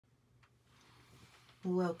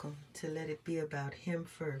Welcome to Let It Be About Him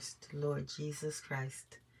First, Lord Jesus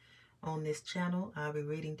Christ. On this channel, I'll be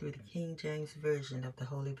reading through the King James Version of the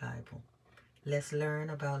Holy Bible. Let's learn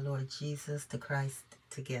about Lord Jesus the Christ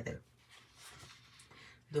together.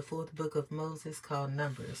 The fourth book of Moses, called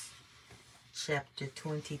Numbers, chapter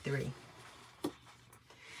 23.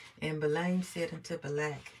 And Balaam said unto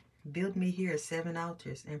Balak, Build me here 7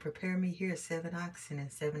 altars, and prepare me here 7 oxen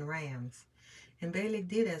and 7 rams. And Balak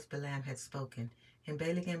did as Balaam had spoken. And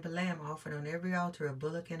Balak and Balaam offered on every altar a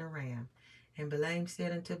bullock and a ram. And Balaam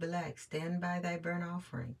said unto Balak, Stand by thy burnt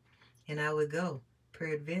offering, and I will go.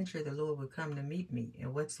 Peradventure the Lord will come to meet me,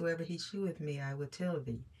 and whatsoever he sheweth me I will tell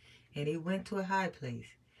thee. And he went to a high place.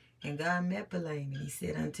 And God met Balaam, and he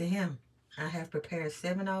said unto him, I have prepared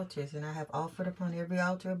 7 altars, and I have offered upon every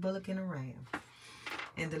altar a bullock and a ram.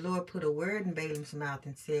 And the Lord put a word in Balaam's mouth,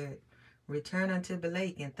 and said, Return unto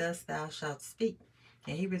Balak, and thus thou shalt speak.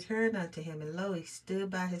 And he returned unto him, and lo, he stood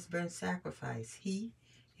by his burnt sacrifice, he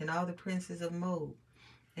and all the princes of Moab.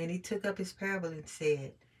 And he took up his parable and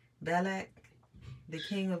said, Balak, the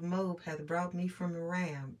king of Moab, hath brought me from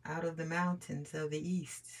Aram out of the mountains of the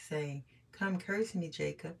east, saying, Come curse me,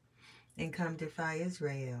 Jacob, and come defy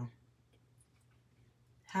Israel.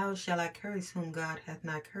 How shall I curse whom God hath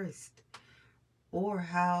not cursed? Or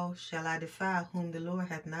how shall I defy whom the Lord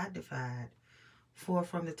hath not defied? For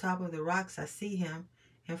from the top of the rocks I see him,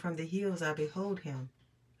 and from the hills I behold him.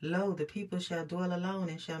 Lo, the people shall dwell alone,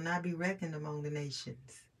 and shall not be reckoned among the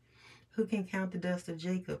nations. Who can count the dust of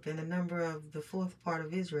Jacob, and the number of the 4th part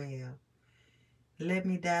of Israel? Let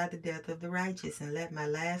me die the death of the righteous, and let my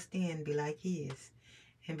last end be like his.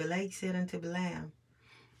 And Balak said unto Balaam,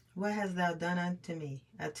 What hast thou done unto me?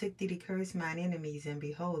 I took thee to curse mine enemies, and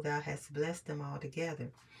behold, thou hast blessed them altogether.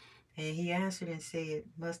 And he answered and said,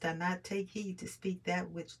 Must I not take heed to speak that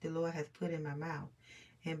which the Lord hath put in my mouth?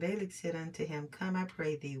 And Balak said unto him, Come, I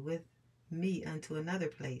pray thee, with me unto another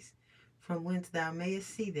place, from whence thou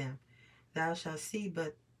mayest see them. Thou shalt see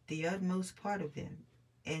but the utmost part of them,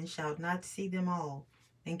 and shalt not see them all,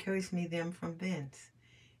 and curse me them from thence.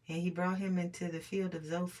 And he brought him into the field of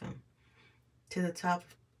Zophim, to the top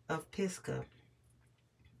of Pisgah,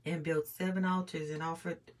 and built 7 altars, and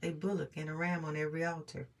offered a bullock and a ram on every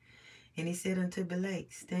altar. And he said unto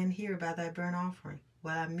Balak, Stand here by thy burnt offering,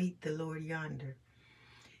 while I meet the Lord yonder.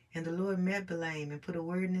 And the Lord met Balaam, and put a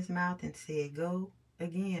word in his mouth, and said, Go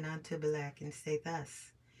again unto Balak, and say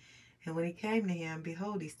thus. And when he came to him,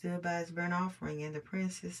 behold, he stood by his burnt offering, and the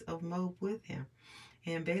princes of Moab with him.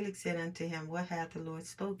 And Balak said unto him, What hath the Lord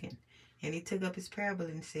spoken? And he took up his parable,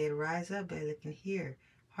 and said, Rise up, Balak, and hear.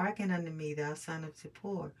 Hearken unto me, thou son of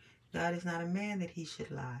Zippor. God is not a man that he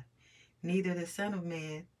should lie, neither the son of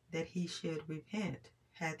man that he should repent.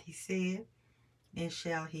 Hath he said, and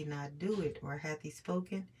shall he not do it? Or hath he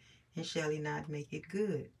spoken, and shall he not make it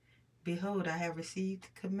good? Behold, I have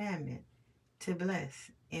received commandment to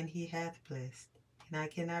bless, and he hath blessed, and I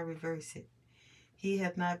cannot reverse it. He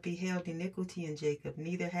hath not beheld iniquity in Jacob,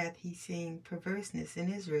 neither hath he seen perverseness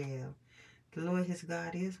in Israel. The Lord his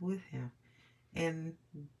God is with him, and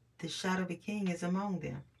the shout of a king is among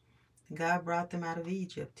them. God brought them out of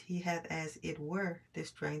Egypt. He hath as it were the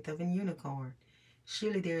strength of an unicorn.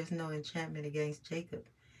 Surely there is no enchantment against Jacob,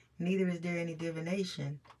 neither is there any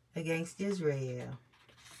divination against Israel.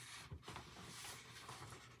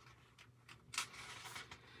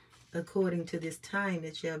 According to this time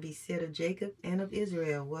it shall be said of Jacob and of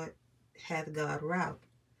Israel, What hath God wrought?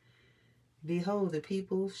 Behold, the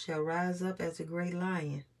people shall rise up as a great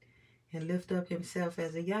lion, and lift up himself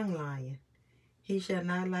as a young lion. He shall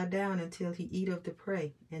not lie down until he eat of the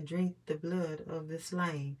prey, and drink the blood of the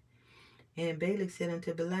slain. And Balak said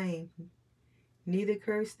unto Balaam, Neither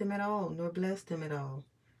curse them at all, nor bless them at all.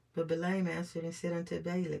 But Balaam answered and said unto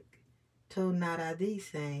Balak, Told not I thee,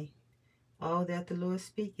 saying, All that the Lord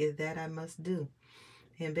speaketh, that I must do?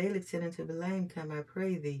 And Balak said unto Balaam, Come, I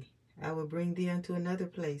pray thee, I will bring thee unto another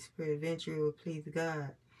place, peradventure it will please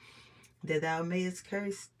God, that thou mayest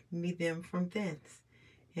curse me them from thence.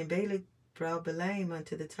 And Balak brought Balaam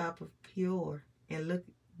unto the top of Peor, and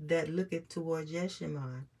that looketh toward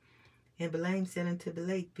Jeshimon. And Balaam said unto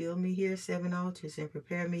Balak, Build me here 7 altars, and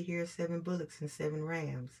prepare me here 7 bullocks and 7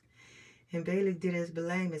 rams. And Balak did as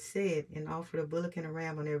Balaam had said, and offered a bullock and a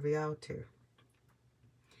ram on every altar.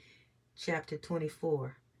 Chapter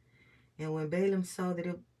 24. And when Balaam saw that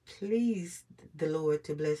it pleased the Lord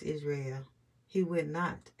to bless Israel, he went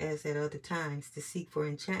not, as at other times, to seek for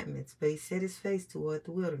enchantments, but he set his face toward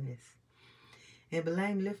the wilderness. And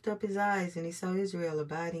Balaam lifted up his eyes, and he saw Israel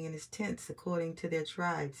abiding in his tents according to their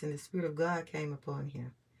tribes, and the Spirit of God came upon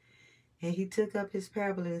him. And he took up his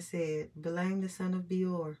parable and said, Balaam the son of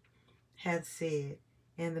Beor hath said,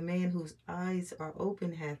 And the man whose eyes are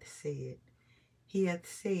open hath said, he hath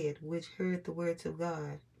said, which heard the words of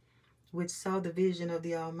God, which saw the vision of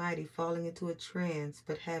the Almighty, falling into a trance,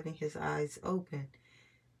 but having his eyes open.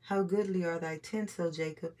 How goodly are thy tents, O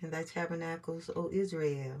Jacob, and thy tabernacles, O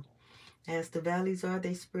Israel. As the valleys are,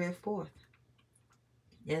 they spread forth,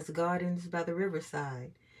 as gardens by the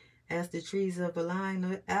riverside, as the trees of a line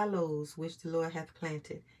of aloes which the Lord hath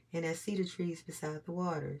planted, and as cedar trees beside the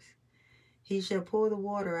waters. He shall pour the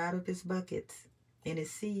water out of his buckets, and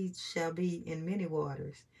his seed shall be in many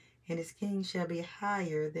waters, and his king shall be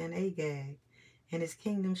higher than Agag, and his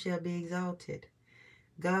kingdom shall be exalted.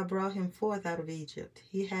 God brought him forth out of Egypt.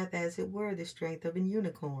 He hath as it were the strength of an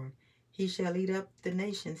unicorn. He shall eat up the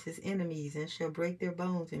nations his enemies, and shall break their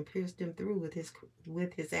bones and pierce them through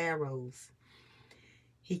with his arrows.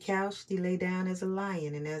 He couched, he lay down as a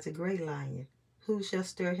lion, and as a great lion. Who shall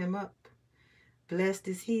stir him up? Blessed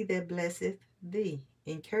is he that blesseth thee,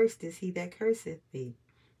 and cursed is he that curseth thee.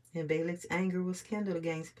 And Balak's anger was kindled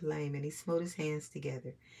against Balaam, and he smote his hands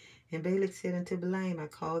together. And Balak said unto Balaam, I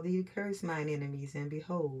call thee to curse mine enemies, and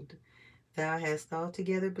behold, thou hast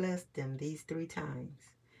altogether blessed them these 3 times.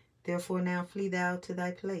 Therefore now flee thou to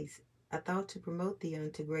thy place. I thought to promote thee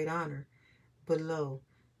unto great honor, but lo,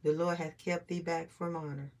 the Lord hath kept thee back from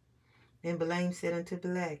honor. And Balaam said unto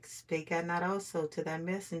Balak, Spake I not also to thy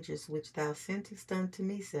messengers which thou sentest unto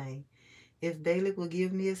me, saying, If Balak will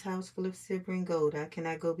give me his house full of silver and gold, I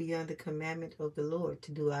cannot go beyond the commandment of the Lord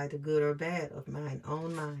to do either good or bad of mine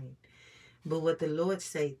own mind. But what the Lord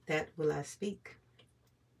saith, that will I speak.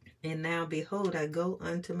 And now, behold, I go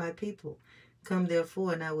unto my people. Come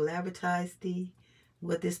therefore, and I will advertise thee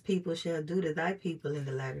what this people shall do to thy people in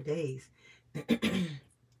the latter days. And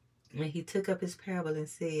he took up his parable and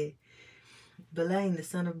said, Balaam the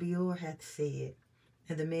son of Beor hath said,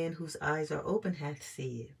 and the man whose eyes are open hath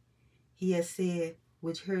said. He hath said,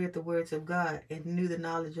 which heard the words of God, and knew the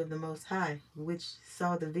knowledge of the Most High, which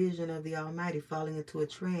saw the vision of the Almighty, falling into a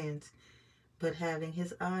trance, but having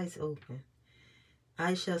his eyes open.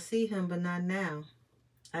 I shall see him, but not now.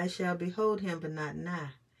 I shall behold him, but not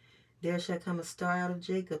nigh. There shall come a star out of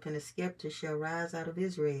Jacob, and a scepter shall rise out of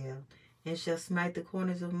Israel, and shall smite the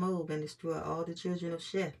corners of Moab, and destroy all the children of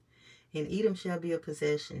Sheth. And Edom shall be a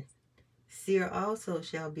possession. Seir also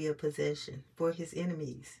shall be a possession for his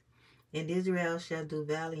enemies. And Israel shall do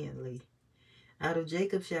valiantly. Out of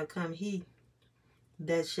Jacob shall come he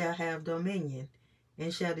that shall have dominion,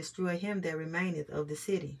 and shall destroy him that remaineth of the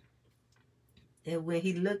city. And when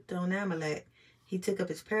he looked on Amalek, he took up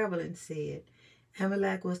his parable and said,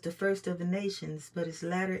 Amalek was the first of the nations, but his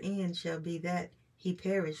latter end shall be that he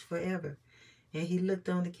perish forever. And he looked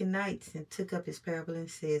on the Kenites, and took up his parable and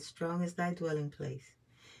said, Strong is thy dwelling place,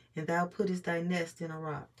 and thou puttest thy nest in a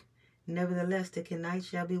rock. Nevertheless, the Kenites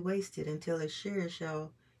shall be wasted, until Ashur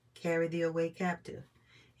shall carry thee away captive.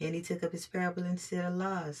 And he took up his parable and said,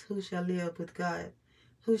 Alas, who shall live with God?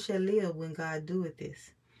 Who shall live when God doeth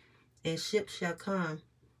this? And ships shall come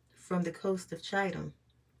from the coast of Chittim,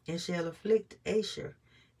 and shall afflict Asher,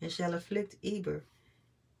 and shall afflict Eber,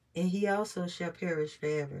 and he also shall perish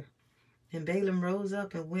forever. And Balaam rose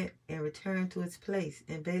up and went and returned to his place,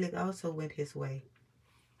 and Balak also went his way.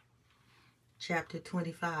 Chapter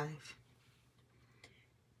 25.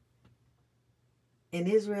 And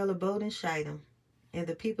Israel abode in Shittim, and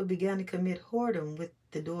the people began to commit whoredom with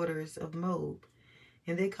the daughters of Moab,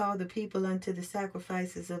 and they called the people unto the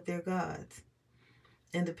sacrifices of their gods.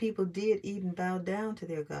 And the people did eat and bow down to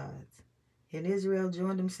their gods. And Israel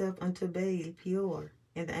joined himself unto Baal Peor,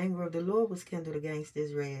 and the anger of the Lord was kindled against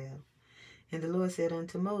Israel. And the Lord said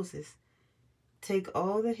unto Moses, Take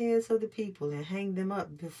all the heads of the people, and hang them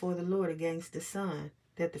up before the Lord against the sun,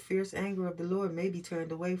 that the fierce anger of the Lord may be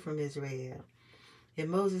turned away from Israel. And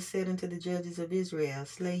Moses said unto the judges of Israel,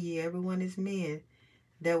 Slay ye every one his men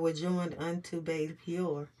that were joined unto Baal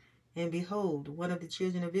Peor. And behold, one of the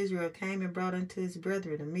children of Israel came and brought unto his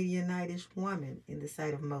brethren a Midianitish woman in the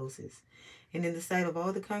sight of Moses, and in the sight of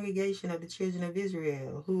all the congregation of the children of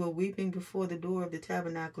Israel, who were weeping before the door of the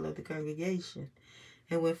tabernacle of the congregation.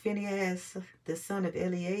 And when Phinehas, the son of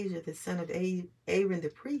Eleazar, the son of Aaron the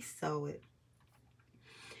priest, saw it,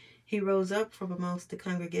 he rose up from amongst the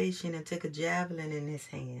congregation and took a javelin in his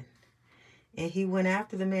hand. And he went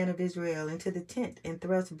after the man of Israel into the tent, and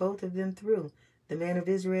thrust both of them through, the man of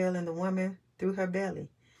Israel and the woman through her belly.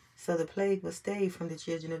 So the plague was stayed from the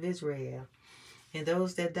children of Israel. And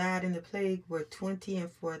those that died in the plague were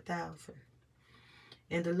 24,000.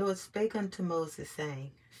 And the Lord spake unto Moses,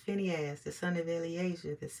 saying, Phinehas, the son of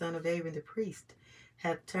Eleazar, the son of Aaron the priest,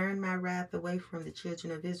 hath turned my wrath away from the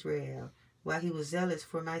children of Israel, while he was zealous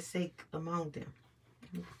for my sake among them.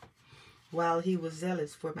 while he was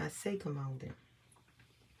zealous for my sake among them,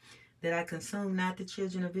 that I consume not the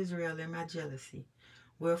children of Israel in my jealousy.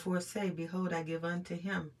 Wherefore say, behold, I give unto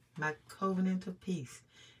him my covenant of peace,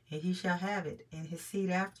 and he shall have it, and his seed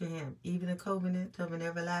after him, even the covenant of an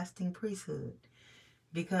everlasting priesthood,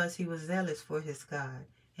 because he was zealous for his God,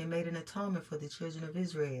 and made an atonement for the children of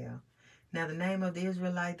Israel. Now the name of the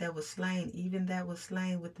Israelite that was slain, even that was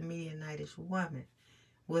slain with the Midianitish woman,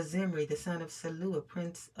 was Zimri, the son of Salu, a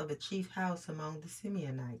prince of a chief house among the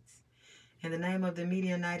Simeonites. And the name of the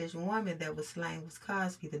Midianitish woman that was slain was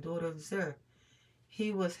Cosbi, the daughter of Zer.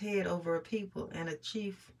 He was head over a people and a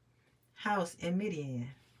chief house in Midian,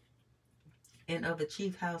 and of a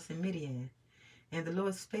chief house in Midian. And the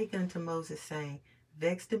Lord spake unto Moses, saying,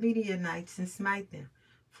 Vex the Midianites and smite them,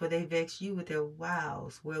 for they vex you with their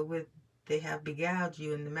wiles, wherewith they have beguiled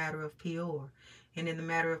you in the matter of Peor, and in the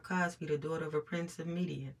matter of Cosbi, the daughter of a prince of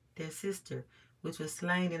Midian, their sister, which was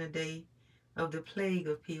slain in the day of the plague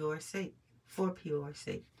of Peor's sake, for Peor's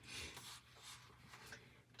sake.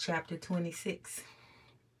 Chapter 26.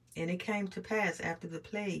 And it came to pass after the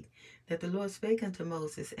plague that the Lord spake unto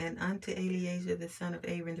Moses and unto Eleazar the son of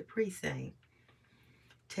Aaron the priest, saying,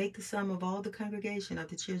 Take the sum of all the congregation of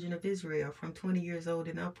the children of Israel from 20 years old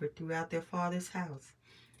and upward throughout their father's house,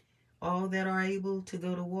 all that are able to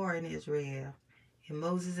go to war in Israel. And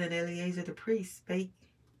Moses and Eleazar the priest spake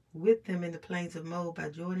with them in the plains of Moab by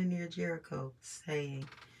Jordan near Jericho, saying,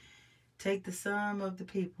 Take the sum of the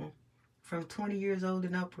people from 20 years old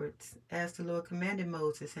and upwards, as the Lord commanded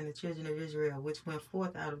Moses and the children of Israel, which went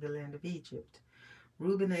forth out of the land of Egypt.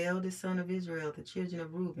 Reuben, the eldest son of Israel, the children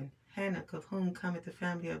of Reuben, Hanok, of whom cometh the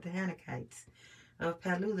family of the Hanokites, of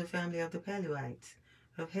Palu, the family of the Paluites,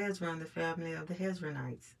 of Hezron, the family of the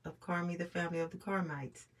Hezronites, of Carmi, the family of the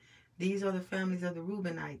Carmites. These are the families of the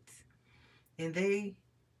Reubenites, and they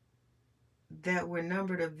that were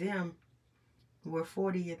numbered of them were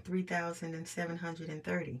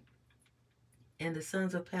 43,730. And the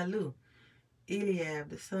sons of Palu, Eliab,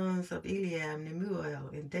 the sons of Eliab, Nemuel,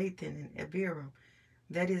 and Dathan, and Abiram.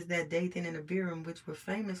 That is that Dathan and Abiram which were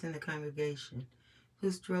famous in the congregation, who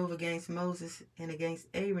strove against Moses and against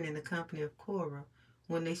Aaron in the company of Korah,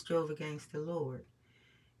 when they strove against the Lord.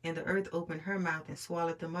 And the earth opened her mouth and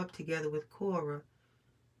swallowed them up together with Korah,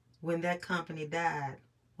 when that company died,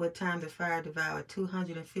 what time the fire devoured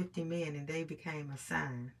 250 men, and they became a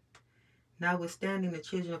sign. Notwithstanding, the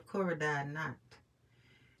children of Korah died not.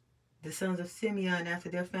 The sons of Simeon after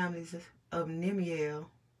their families of Nemiel,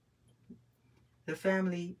 the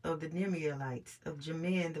family of the Nemielites, of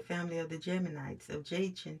Jamin, the family of the Jaminites, of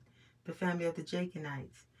Jachin, the family of the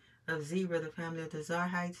Jachinites, of Zerah, the family of the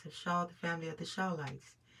Zarhites, of Shaul, the family of the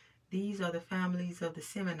Shaulites. These are the families of the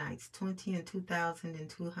Simonites, 20 and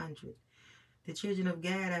 2,200. The children of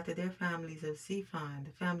Gad after their families of Zephon,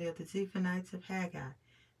 the family of the Zephonites, of Haggai,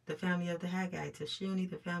 the family of the Haggites, of Shuni,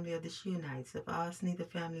 the family of the Shunites, of Osni, the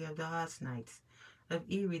family of the Osnites, of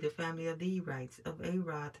Eri, the family of the Erites, of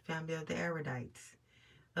Arod, the family of the Arodites,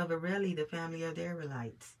 of Areli, the family of the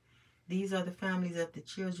Arelites. These are the families of the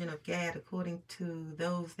children of Gad, according to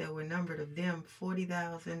those that were numbered of them,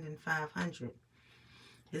 40,500.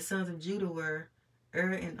 The sons of Judah were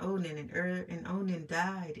and Onan, and and Onan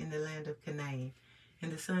died in the land of Canaan.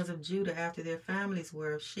 And the sons of Judah after their families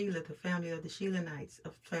were of Shelah, the family of the Shelonites,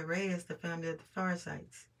 of Pharez, the family of the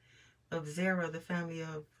Pharzites, of Zerah, the family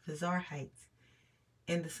of the Zarhites.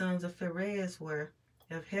 And the sons of Pharez were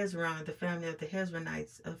of Hezron, the family of the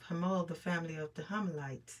Hezronites, of Hamul, the family of the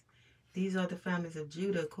Hamalites. These are the families of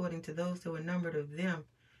Judah, according to those that were numbered of them,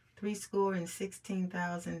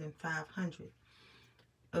 16,500.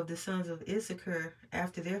 Of the sons of Issachar,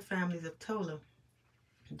 after their families of Tola,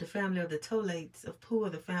 the family of the Tolates, of Pua,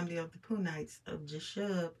 the family of the Punites, of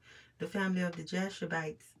Jeshub, the family of the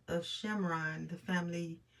Jashubites, of Shimron, the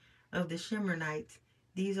family of the Shimronites.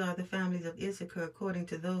 These are the families of Issachar, according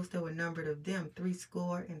to those that were numbered of them,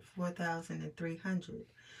 64,300.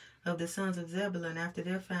 Of the sons of Zebulun, after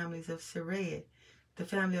their families of Sariah, the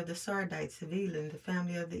family of the Sardites, of Elam, the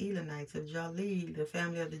family of the Elonites, of Jaleel, the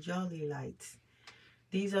family of the Jaleelites.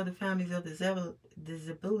 These are the families of the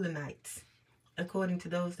Zebulunites, according to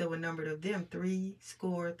those that were numbered of them,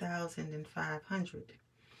 3,500.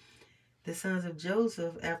 The sons of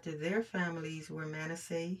Joseph after their families were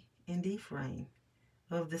Manasseh and Ephraim.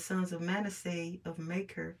 Of the sons of Manasseh, of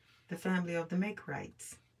Machir, the family of the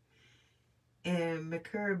Machrites. And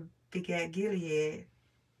Machir begat Gilead.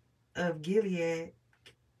 Of Gilead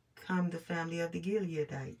come the family of the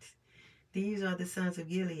Gileadites. These are the sons of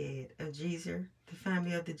Gilead, of Jezer, the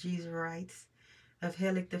family of the Jezerites, of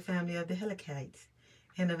Helek, the family of the Helekites,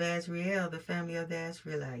 and of Azriel, the family of the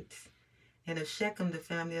Azraelites. And of Shechem, the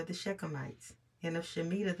family of the Shechemites. And of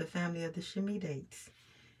Shemitah, the family of the Shemitites.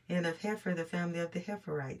 And of Hefer, the family of the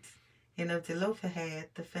Heferites. And of Zelophehad,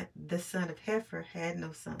 the son of Hefer, had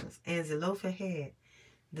no sons. And Zelophehad,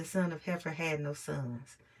 the son of Hefer, had no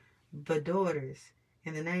sons, but daughters.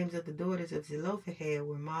 And the names of the daughters of Zelophehad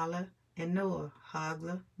were Mahlah and Noah,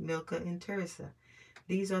 Hoglah, Milcah, and Tirzah.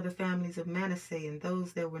 These are the families of Manasseh, and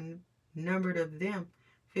those that were numbered of them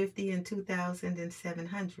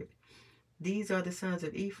 52,700. These are the sons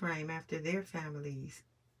of Ephraim after their families: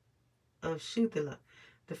 of Shuthelah,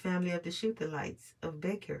 the family of the Shuthelites; of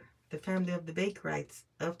Becher, the family of the Bakerites;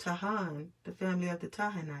 of Tahan, the family of the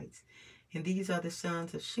Tahanites. And these are the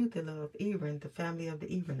sons of Shuthelah of Eran, the family of the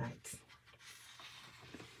Eranites.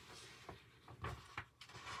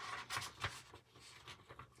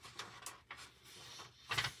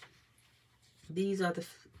 These are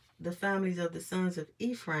the families of the sons of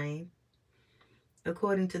Ephraim,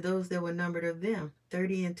 according to those that were numbered of them,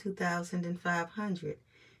 32,500.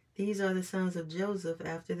 These are the sons of Joseph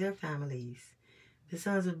after their families. The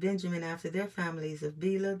sons of Benjamin after their families: of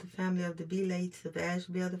Bela, the family of the Belites; of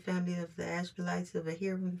Ashbel, the family of the Ashbelites; of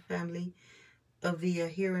Ahiram, the family of the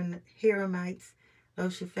Hiramites;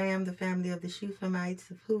 of Shepham, the family of the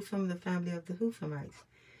Shuphamites; of Hupham, the family of the Huphamites.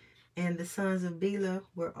 And the sons of Bela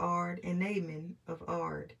were Ard and Naaman of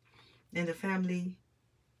Ard, and the family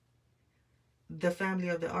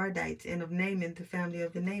of the Ardites; and of Naaman, the family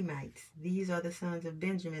of the Naamites. These are the sons of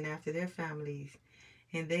Benjamin after their families,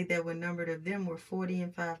 and they that were numbered of them were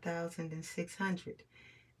 45,600.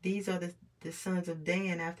 These are the sons of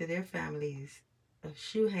Dan after their families: of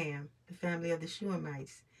Shuham, the family of the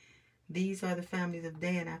Shuhamites. These are the families of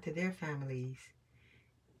Dan after their families.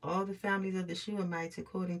 All the families of the Shuhamites,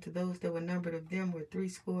 according to those that were numbered of them, were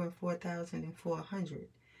 64,400.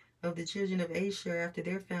 Of the children of Asher after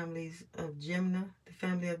their families: of Jimnah, the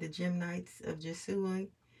family of the Jimnites; of Jesui,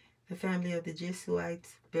 the family of the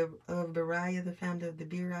Jesuites; of Beriah, the family of the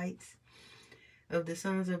Berites. Of the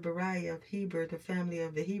sons of Beriah: of Heber, the family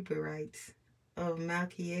of the Heberites; of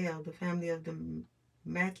Malchiel, the family of the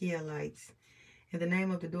Malchielites. And the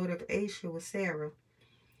name of the daughter of Asher was Sarah.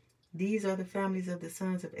 These are the families of the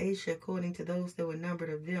sons of Asher, according to those that were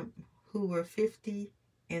numbered of them, who were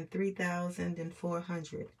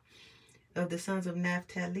 53,400. Of the sons of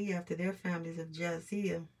Naphtali after their families: of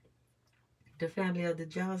Jaziah, the family of the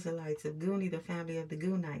Jazalites; of Guni, the family of the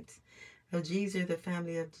Gunites; of Jezer, the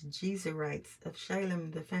family of the Jezerites; of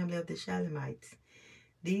Shalem, the family of the Shalemites.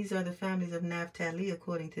 These are the families of Naphtali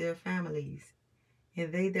according to their families,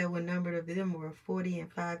 and they that were numbered of them were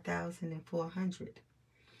 45,400.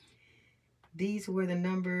 These were the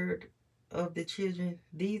numbered of the children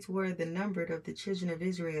of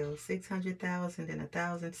Israel, 600,000 and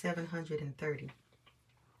 1,730.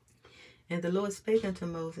 And the Lord spake unto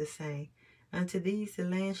Moses, saying, Unto these the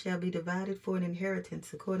land shall be divided for an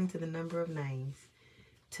inheritance according to the number of names.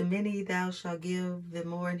 To many thou shalt give the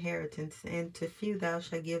more inheritance, and to few thou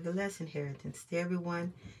shalt give the less inheritance. To every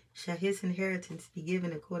one shall his inheritance be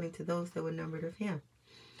given according to those that were numbered of him.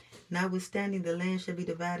 Notwithstanding, the land shall be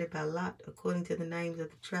divided by lot, according to the names of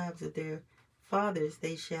the tribes of their fathers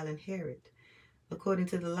they shall inherit. According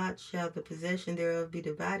to the lot shall the possession thereof be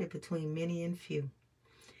divided between many and few.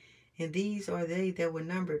 And these are they that were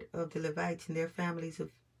numbered of the Levites and their families: of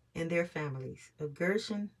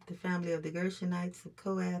Gershon, the family of the Gershonites; of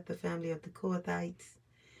Kohath, the family of the Kohathites;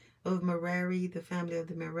 of Merari, the family of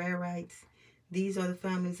the Merarites. These are the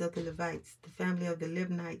families of the Levites: the family of the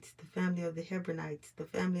Libnites, the family of the Hebronites, the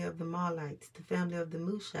family of the Mahlites, the family of the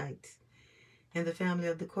Mushites, and the family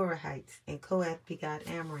of the Korahites. And Kohath begot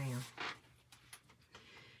Amram.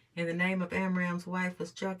 And the name of Amram's wife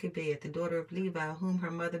was Jochebed, the daughter of Levi, whom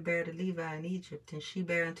her mother bare to Levi in Egypt. And she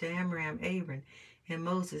bare unto Amram Aaron, and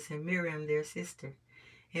Moses, and Miriam their sister.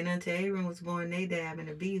 And unto Aaron was born Nadab, and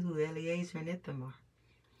Abihu, Eleazar, and Ithamar.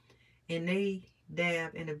 And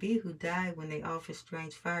Nadab and Abihu died when they offered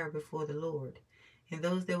strange fire before the Lord. And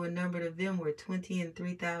those that were numbered of them were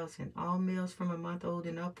 23,000, all males from a month old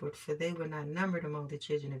and upward, for they were not numbered among the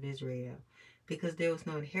children of Israel, because there was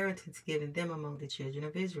no inheritance given them among the children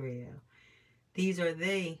of Israel. These are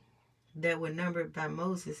they that were numbered by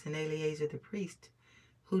Moses and Eleazar the priest,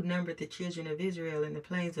 who numbered the children of Israel in the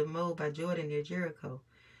plains of Moab by Jordan near Jericho.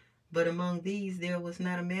 But among these there was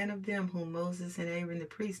not a man of them whom Moses and Aaron the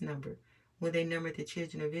priest numbered, when they numbered the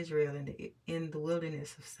children of Israel in the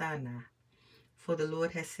wilderness of Sinai. For the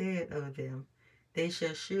Lord has said of them, They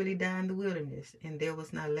shall surely die in the wilderness, and there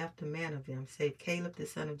was not left a man of them, save Caleb the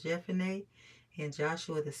son of Jephunneh, and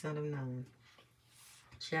Joshua the son of Nun.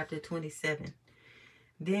 Chapter 27.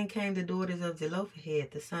 Then came the daughters of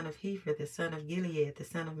Zelophehad, the son of Hepher, the son of Gilead, the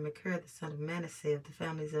son of Machir, the son of Manasseh, of the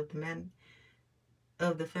families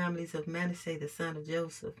of Manasseh, the son of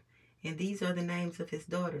Joseph. And these are the names of his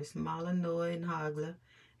daughters, Mahlah, Noah, and Hoglah,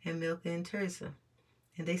 and Milcah, and Tirzah.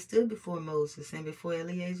 And they stood before Moses, and before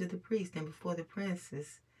Eleazar the priest, and before the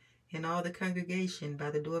princes, and all the congregation,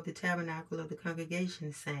 by the door of the tabernacle of the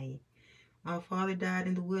congregation, saying, Our father died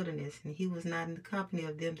in the wilderness, and he was not in the company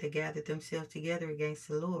of them that gathered themselves together against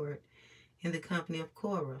the Lord, in the company of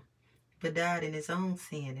Korah, but died in his own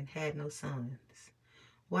sin, and had no sons.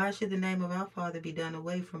 Why should the name of our father be done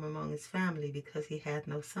away from among his family, because he hath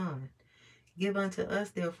no son? Give unto us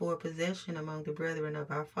therefore a possession among the brethren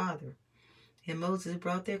of our father. And Moses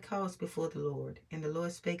brought their cause before the Lord. And the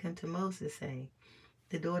Lord spake unto Moses, saying,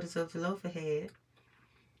 The daughters of Zelophehad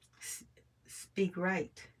speak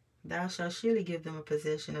right. Thou shalt surely give them a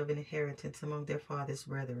possession of an inheritance among their father's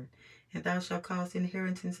brethren. And thou shalt cause the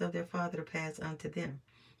inheritance of their father to pass unto them.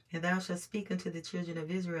 And thou shalt speak unto the children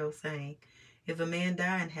of Israel, saying, If a man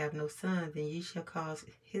die and have no son, then ye shall cause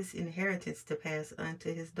his inheritance to pass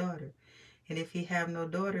unto his daughter. And if he have no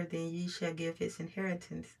daughter, then ye shall give his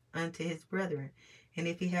inheritance unto his brethren. And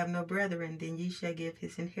if he have no brethren, then ye shall give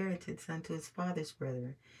his inheritance unto his father's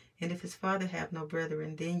brethren. And if his father have no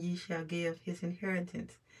brethren, then ye shall give his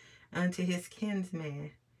inheritance unto his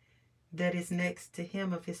kinsman that is next to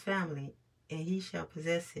him of his family, and he shall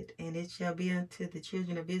possess it. And it shall be unto the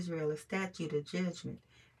children of Israel a statute of judgment,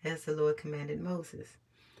 as the Lord commanded Moses.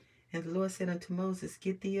 And the Lord said unto Moses,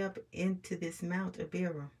 Get thee up into this mount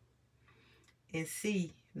Abiram, and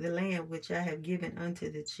see the land which I have given unto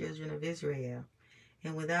the children of Israel.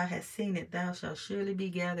 And when thou hast seen it, thou shalt surely be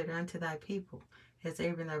gathered unto thy people, as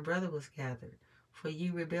Aaron thy brother was gathered. For ye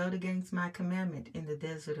rebelled against my commandment in the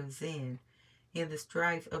desert of Zin, in the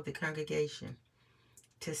strife of the congregation,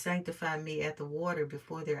 to sanctify me at the water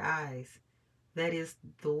before their eyes, that is,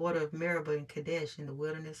 the water of Meribah and Kadesh in the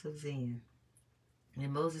wilderness of Zin.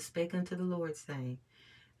 And Moses spake unto the Lord, saying,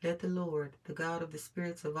 Let the Lord, the God of the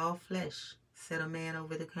spirits of all flesh, set a man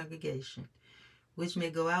over the congregation, which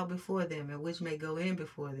may go out before them, and which may go in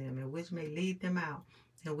before them, and which may lead them out,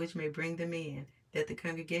 and which may bring them in, that the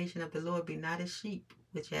congregation of the Lord be not as sheep,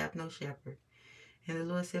 which have no shepherd. And the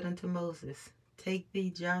Lord said unto Moses, Take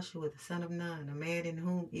thee Joshua the son of Nun, a man in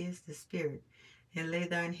whom is the Spirit, and lay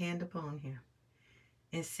thine hand upon him,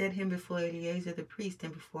 and set him before Eleazar the priest,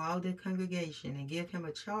 and before all the congregation, and give him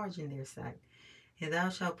a charge in their sight. And thou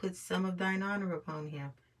shalt put some of thine honor upon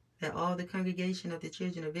him, that all the congregation of the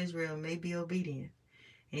children of Israel may be obedient.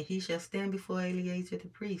 And he shall stand before Eleazar the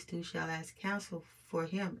priest, who shall ask counsel for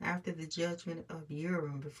him after the judgment of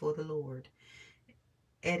Urim before the Lord.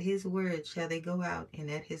 At his word shall they go out, and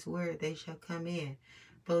at his word they shall come in,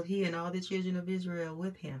 both he and all the children of Israel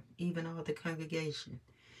with him, even all the congregation.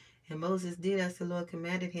 And Moses did as the Lord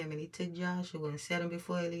commanded him, and he took Joshua and set him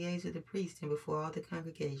before Eleazar the priest and before all the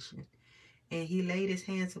congregation. And he laid his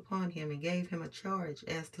hands upon him and gave him a charge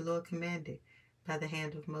as the Lord commanded by the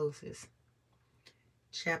hand of Moses.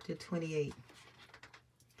 Chapter 28.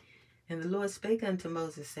 And the Lord spake unto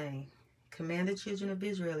Moses, saying, Command the children of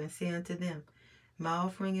Israel, and say unto them, My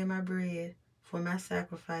offering and my bread for my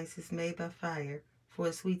sacrifices made by fire, for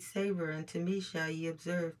a sweet savor unto me shall ye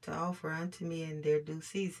observe to offer unto me in their due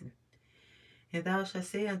season. And thou shalt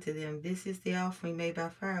say unto them, This is the offering made by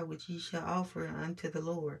fire which ye shall offer unto the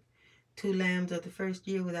Lord. 2 lambs of the first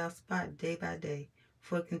year without spot day by day,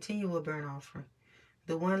 for a continual burnt offering.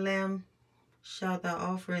 The one lamb shalt thou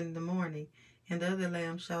offer in the morning, and the other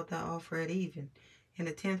lamb shalt thou offer at even, and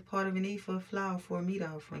the 10th part of an ephah of flour for a meat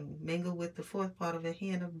offering, mingled with the 4th part of a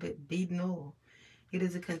hin of beaten oil. It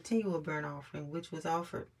is a continual burnt offering which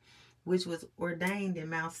was ordained in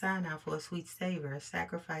Mount Sinai for a sweet savor, a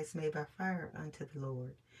sacrifice made by fire unto the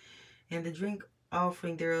Lord. And the drink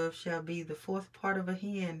offering thereof shall be the 4th part of a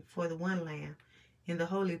hin for the one lamb. In the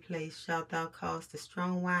holy place shalt thou cause the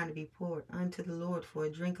strong wine to be poured unto the Lord for a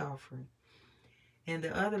drink offering. And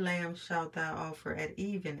the other lamb shalt thou offer at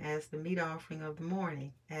even as the meat offering of the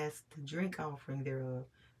morning, as the drink offering thereof.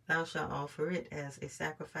 Thou shalt offer it as a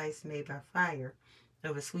sacrifice made by fire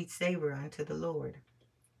of a sweet savor unto the Lord.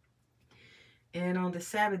 And on the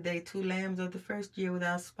Sabbath day 2 lambs of the first year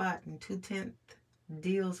without spot, and 2/10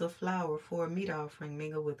 deals of flour for a meat offering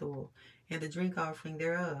mingled with oil, and the drink offering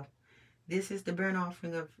thereof. This is the burnt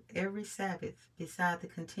offering of every Sabbath, beside the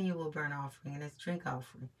continual burnt offering and its drink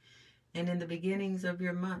offering. And in the beginnings of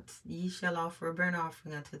your months ye shall offer a burnt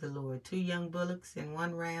offering unto the Lord, 2 young bullocks and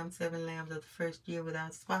 1 ram, 7 lambs of the first year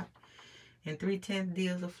without spot, and 3/10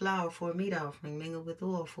 deals of flour for a meat offering mingled with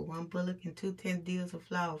oil for 1 bullock, and 2/10 deals of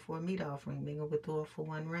flour for a meat offering mingled with oil for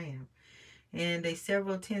 1 ram. And a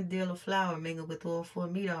several tenth deal of flour mingled with oil for a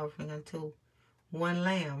meat offering unto one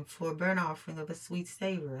lamb, for a burnt offering of a sweet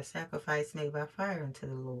savor, a sacrifice made by fire unto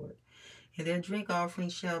the Lord. And their drink offering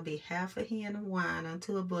shall be half a hin of wine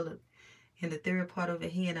unto a bullock, and the third part of a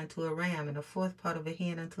hin unto a ram, and the fourth part of a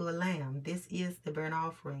hin unto a lamb. This is the burnt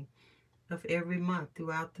offering of every month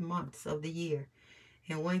throughout the months of the year.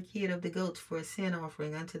 And one kid of the goats for a sin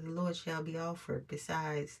offering unto the Lord shall be offered,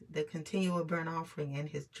 besides the continual burnt offering and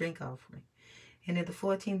his drink offering. And in the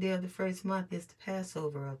 14th day of the first month is the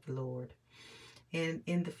Passover of the Lord. And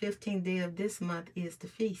in the 15th day of this month is the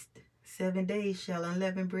feast. 7 days shall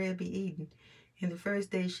unleavened bread be eaten. In the first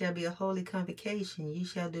day shall be a holy convocation. Ye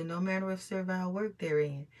shall do no manner of servile work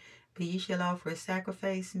therein, but ye shall offer a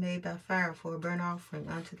sacrifice made by fire for a burnt offering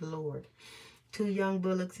unto the Lord. 2 young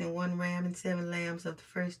bullocks and 1 ram and 7 lambs of the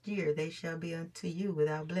first year, they shall be unto you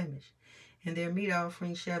without blemish. And their meat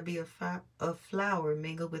offering shall be of flour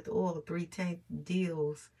mingled with oil. 3 tenth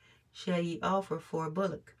deals shall ye offer for a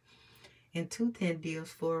bullock, and 2 tenth deals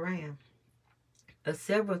for a ram. A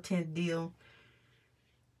several tenth deal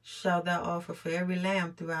shalt thou offer for every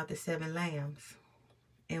lamb throughout the 7 lambs,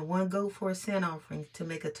 and 1 goat for a sin offering to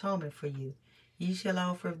make atonement for you. Ye shall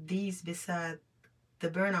offer these beside the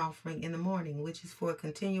burnt offering in the morning, which is for a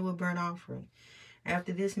continual burnt offering.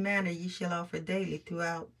 After this manner ye shall offer daily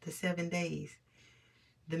throughout the 7 days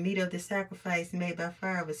the meat of the sacrifice made by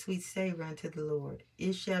fire of a sweet savor unto the Lord.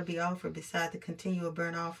 It shall be offered beside the continual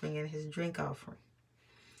burnt offering and his drink offering.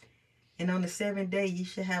 And on the 7th day ye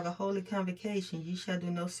shall have a holy convocation. Ye shall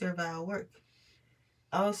do no servile work.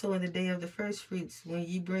 Also in the day of the first fruits, when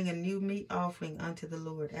ye bring a new meat offering unto the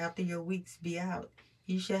Lord, after your weeks be out,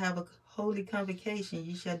 ye shall have a holy convocation.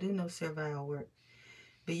 Ye shall do no servile work.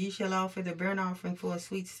 But ye shall offer the burnt offering for a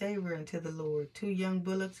sweet savor unto the Lord, 2 young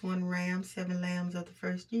bullocks, 1 ram, 7 lambs of the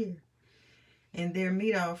first year. And their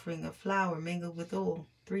meat offering of flour mingled with oil,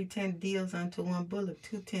 3 tenth deals unto 1 bullock,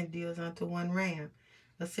 2 tenth deals unto 1 ram,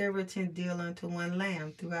 a several tenth deal unto 1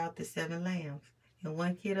 lamb throughout the 7 lambs, and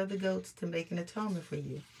 1 kid of the goats to make an atonement for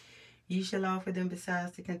you. Ye shall offer them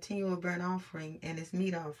besides the continual burnt offering and its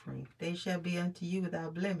meat offering. They shall be unto you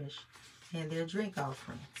without blemish, and their drink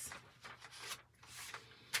offerings.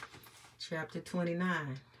 Chapter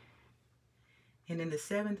 29. And in the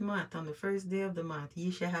 7th month, on the first day of the month, ye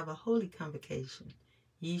shall have a holy convocation.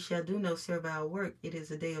 Ye shall do no servile work. It is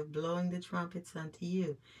a day of blowing the trumpets unto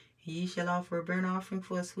you. And ye shall offer a burnt offering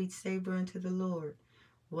for a sweet savor unto the Lord,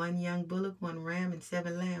 1 young bullock, 1 ram, and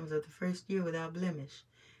 7 lambs of the first year without blemish.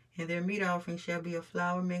 And their meat offering shall be of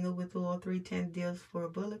flour mingled with oil, 3 tenth deals for a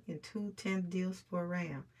bullock, and 2 tenth deals for a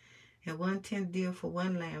ram, and 1 tenth deal for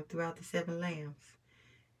 1 lamb throughout the 7 lambs.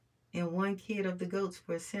 And 1 kid of the goats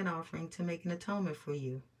for a sin offering to make an atonement for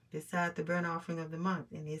you, beside the burnt offering of the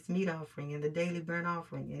month, and his meat offering, and the daily burnt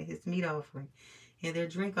offering, and his meat offering, and their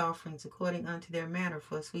drink offerings according unto their manner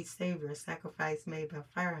for a sweet savor, a sacrifice made by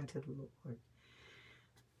fire unto the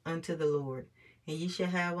Lord. And ye shall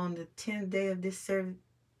have on the 10th day of this and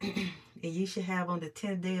ye shall have on the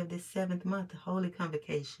 10th day of this 7th month a holy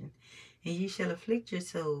convocation, and ye shall afflict your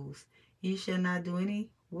souls. Ye shall not do any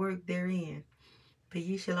work therein. But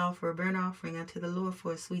ye shall offer a burnt offering unto the Lord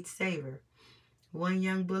for a sweet savor, 1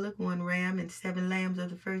 young bullock, 1 ram, and 7 lambs of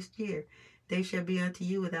the first year. They shall be unto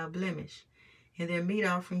you without blemish. And their meat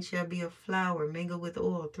offering shall be of flour mingled with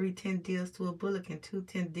oil, 3 tenth deals to a bullock, and 2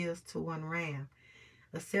 tenth deals to 1 ram,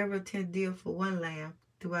 a several tenth deal for 1 lamb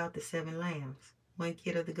throughout the 7 lambs, 1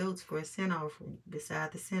 kid of the goats for a sin offering,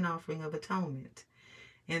 beside the sin offering of atonement,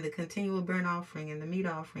 and the continual burnt offering and the meat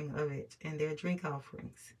offering of it, and their drink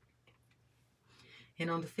offerings. And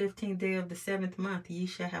on the 15th day of the 7th month ye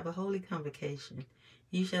shall have a holy convocation.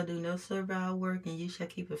 Ye shall do no servile work, and ye shall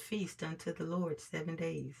keep a feast unto the Lord 7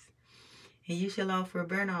 days. And ye shall offer a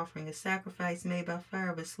burnt offering, a sacrifice made by fire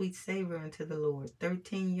of a sweet savor unto the Lord,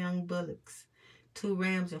 13 young bullocks, 2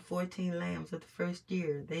 rams, and 14 lambs of the first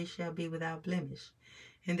year. They shall be without blemish.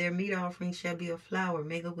 And their meat offering shall be of flour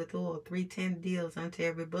mingled with oil, 3 tenth deals unto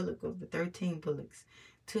every bullock of the 13 bullocks,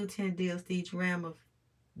 2 tenth deals to each ram of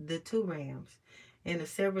the 2 rams, and a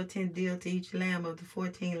several tenth deal to each lamb of the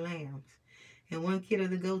 14 lambs, and 1 kid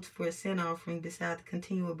of the goats for a sin offering beside the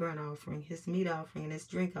continual burnt offering, his meat offering, and his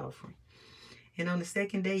drink offering. And on the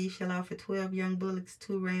 2nd day ye shall offer 12 young bullocks,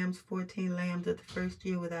 2 rams, 14 lambs of the first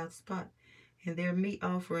year without spot, and their meat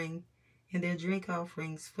offering and their drink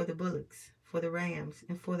offerings for the bullocks, for the rams,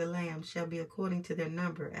 and for the lambs shall be according to their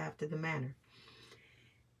number after the manner.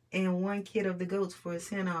 And 1 kid of the goats for a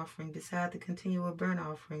sin offering, beside the continual burnt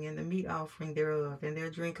offering, and the meat offering thereof, and their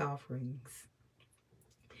drink offerings.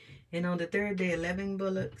 And on the third day, 11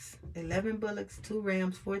 bullocks, 2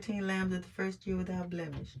 rams, 14 lambs of the first year without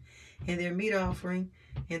blemish. And their meat offering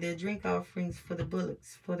and their drink offerings for the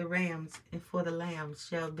bullocks, for the rams, and for the lambs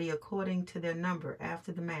shall be according to their number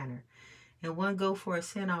after the manner. And 1 goat for a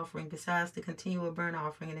sin offering, besides the continual burnt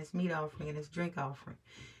offering and its meat offering and its drink offering.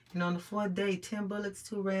 And on the 4th day, 10 bullocks,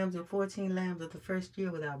 2 rams, and 14 lambs of the first year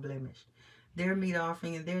without blemish. Their meat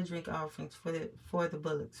offering and their drink offerings for the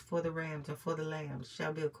bullocks, for the rams, and for the lambs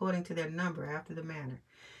shall be according to their number after the manner.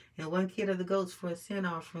 And 1 kid of the goats for a sin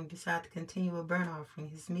offering, beside the continual burnt offering,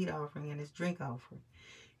 his meat offering, and his drink offering.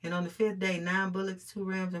 And on the 5th day, 9 bullocks, 2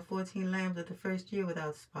 rams, and 14 lambs of the first year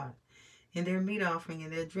without spot. And their meat offering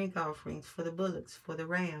and their drink offerings for the bullocks, for the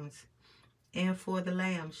rams, and for the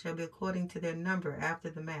lambs shall be according to their number after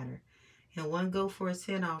the manner. And 1 goat for a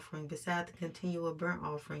sin offering, beside the continual burnt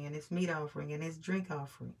offering, and its meat offering, and its drink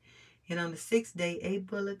offering. And on the 6th day, 8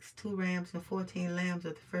 bullocks, 2 rams, and 14 lambs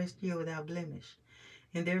of the first year without blemish.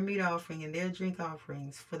 And their meat offering and their drink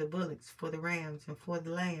offerings for the bullocks, for the rams, and for the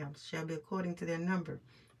lambs shall be according to their number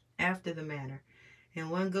after the manner. And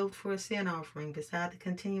 1 goat for a sin offering, beside the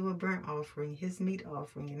continual burnt offering, his meat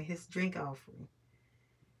offering, and his drink offering.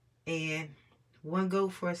 And 1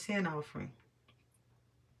 goat for a sin offering.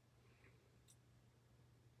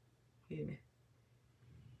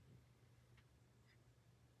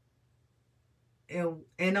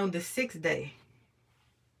 And on the 6th day,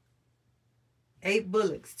 8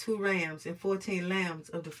 bullocks, 2 rams, and 14 lambs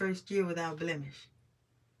of the first year without blemish.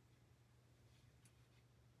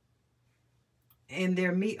 And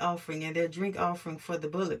their meat offering and their drink offering for the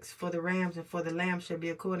bullocks, for the rams, and for the lambs shall be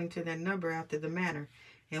according to their number after the manner.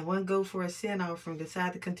 And 1 goat for a sin offering,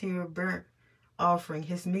 beside the continual burnt offering,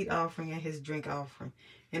 his meat offering, and his drink offering.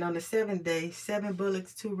 And on the 7th day, 7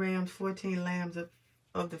 bullocks, 2 rams, 14 lambs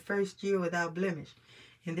of the first year without blemish.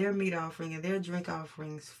 And their meat offering and their drink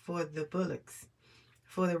offerings for the bullocks,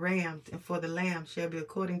 for the rams, and for the lambs shall be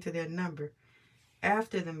according to their number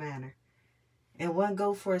after the manner. And 1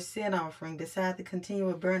 goat for a sin offering, beside the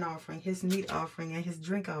continual burnt offering, his meat offering, and his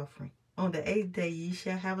drink offering. On the 8th day ye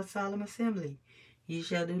shall have a solemn assembly. Ye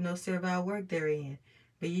shall do no servile work therein,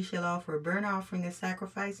 but ye shall offer a burnt offering and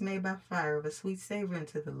sacrifice made by fire of a sweet savor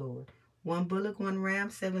unto the Lord. 1 bullock, 1 ram,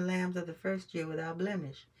 7 lambs of the first year without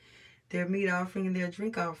blemish. Their meat offering and their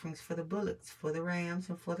drink offerings for the bullocks, for the rams,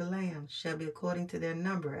 and for the lambs shall be according to their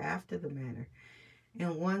number after the manner.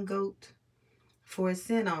 And 1 goat for a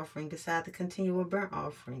sin offering, beside the continual burnt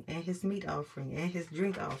offering, and his meat offering, and his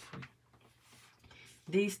drink offering.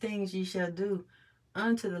 These things ye shall do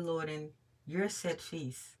unto the Lord in your set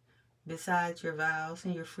feasts, besides your vows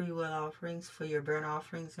and your freewill offerings, for your burnt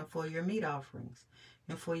offerings, and for your meat offerings,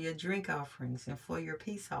 and for your drink offerings, and for your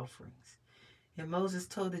peace offerings. And Moses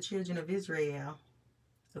told the children of Israel,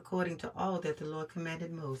 according to all that the Lord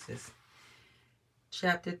commanded Moses.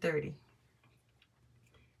 Chapter 30.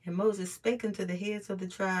 And Moses spake unto the heads of the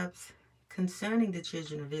tribes concerning the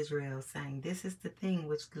children of Israel, saying, This is the thing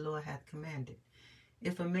which the Lord hath commanded.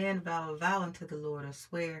 If a man vow a vow unto the Lord, or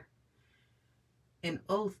swear an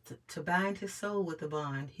oath to bind his soul with a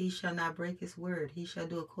bond, he shall not break his word. He shall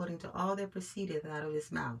do according to all that proceedeth out of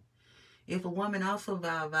his mouth. If a woman also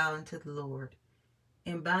vow a vow unto the Lord,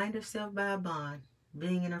 and bind herself by a bond,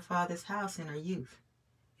 being in her father's house in her youth,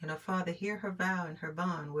 and her father hear her vow and her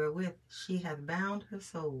bond wherewith she hath bound her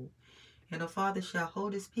soul, and her father shall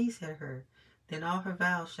hold his peace at her, then all her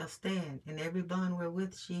vows shall stand, and every bond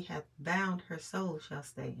wherewith she hath bound her soul shall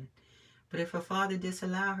stand. But if her father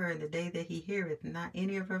disallow her in the day that he heareth not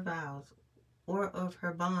any of her vows, or of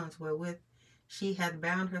her bonds wherewith she hath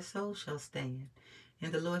bound her soul shall stand,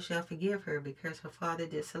 and the Lord shall forgive her, because her father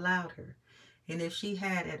disallowed her. And if she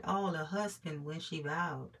had at all a husband when she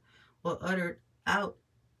vowed, or uttered out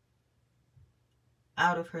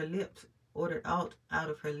of her lips,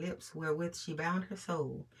 wherewith she bound her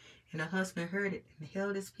soul, and her husband heard it, and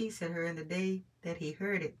held his peace at her in the day that he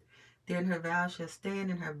heard it, then her vow shall stand,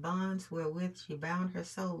 and her bonds wherewith she bound her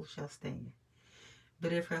soul shall stand.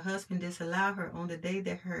 But if her husband disallow her on the day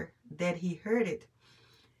that he heard it,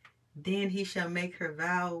 then he shall make her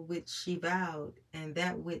vow which she vowed, and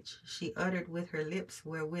that which she uttered with her lips,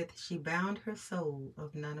 wherewith she bound her soul,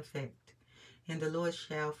 of none effect, and the Lord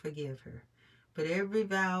shall forgive her. But every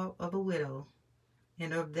vow of a widow,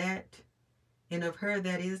 and of her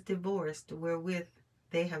that is divorced, wherewith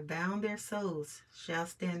they have bound their souls, shall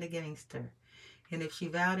stand against her. And if she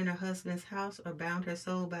vowed in her husband's house, or bound her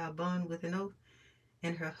soul by a bond with an oath,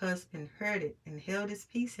 and her husband heard it, and held his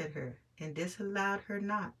peace at her, and disallowed her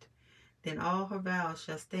not, then all her vows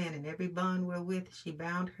shall stand, and every bond wherewith she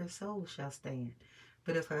bound her soul shall stand.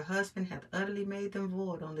 But if her husband hath utterly made them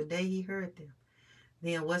void on the day he heard them,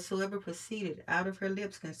 Then whatsoever proceeded out of her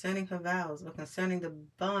lips concerning her vows, or concerning the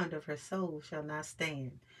bond of her soul, shall not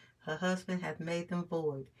stand. Her husband hath made them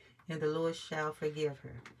void, and the Lord shall forgive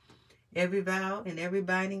her. Every vow and every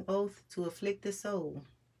binding oath to afflict the soul,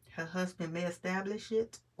 her husband may establish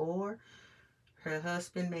it, or her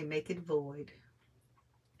husband may make it void.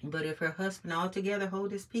 But if her husband altogether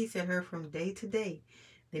hold his peace at her from day to day,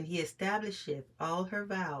 then he establisheth all her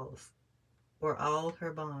vows, or all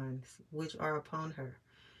her bonds, which are upon her.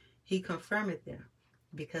 He confirmeth them,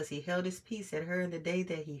 because he held his peace at her in the day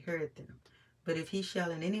that he heard them. But if he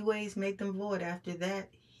shall in any ways make them void after that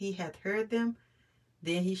he hath heard them,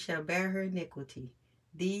 then he shall bear her iniquity.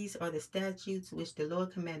 These are the statutes which the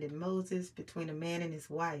Lord commanded Moses between a man and his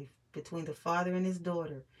wife, between the father and his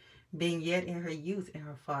daughter, being yet in her youth in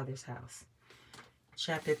her father's house.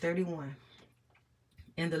 Chapter 31.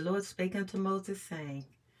 And the Lord spake unto Moses, saying,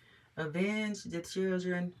 Avenge the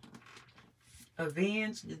children of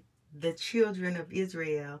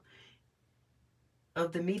Israel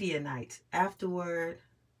of the Midianites. Afterward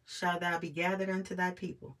shalt thou be gathered unto thy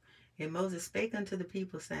people. And Moses spake unto the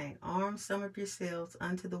people, saying, Arm some of yourselves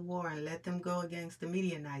unto the war, and let them go against the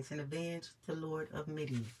Midianites, and avenge the Lord of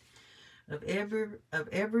Midian. Of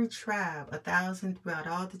every tribe 1,000 throughout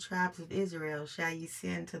all the tribes of Israel shall ye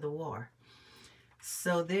send to the war.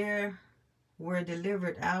 So there were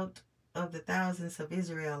delivered out of the thousands of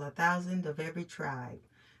Israel 1,000 of every tribe,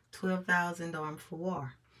 12,000 armed for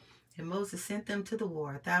war. And Moses sent them to the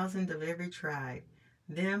war, 1,000 of every tribe,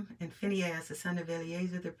 them and Phinehas the son of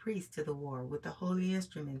Eleazar the priest to the war, with the holy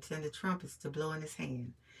instruments and the trumpets to blow in his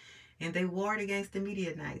hand. And they warred against the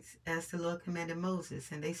Midianites, as the Lord commanded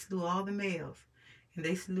Moses, and they slew all the males. And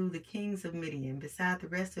they slew the kings of Midian, beside the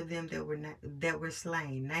rest of them that were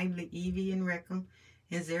slain, namely Evi and Rechem,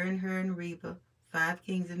 and Zer and Hur and Reba, 5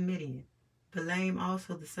 kings of Midian. Balaam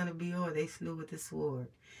also the son of Beor they slew with the sword.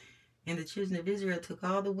 And the children of Israel took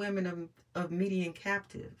all the women of Midian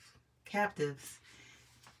captives,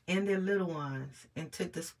 and their little ones, and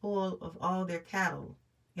took the spoil of all their cattle,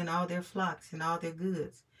 and all their flocks, and all their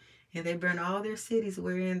goods. And they burned all their cities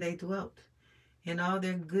wherein they dwelt, and all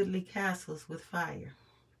their goodly castles with fire.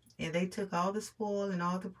 And they took all the spoil and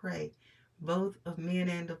all the prey, both of men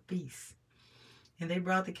and of beasts. And they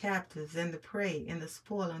brought the captives and the prey and the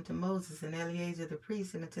spoil unto Moses and Eleazar the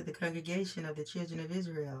priest, and unto the congregation of the children of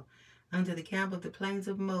Israel, unto the camp of the plains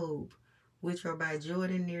of Moab, which are by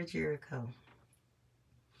Jordan near Jericho.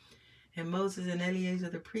 And Moses and Eleazar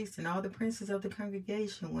the priest and all the princes of the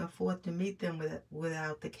congregation went forth to meet them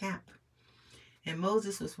without the camp. And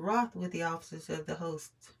Moses was wroth with the officers of the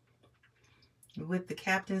hosts, with the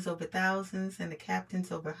captains over thousands and the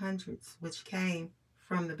captains over hundreds, which came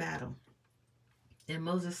from the battle. And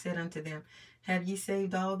Moses said unto them, Have ye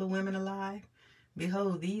saved all the women alive?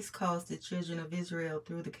 Behold, these caused the children of Israel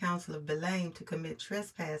through the counsel of Balaam to commit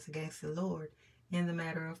trespass against the Lord in the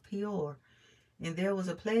matter of Peor. And there was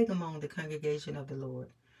a plague among the congregation of the Lord.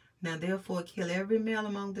 Now therefore kill every male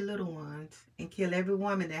among the little ones, and kill every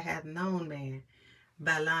woman that hath known man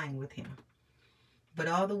by lying with him. But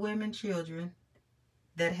all the women children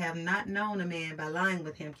that have not known a man by lying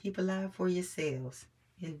with him, keep alive for yourselves.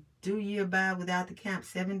 And do ye abide without the camp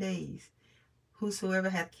 7 days. Whosoever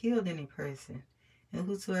hath killed any person, and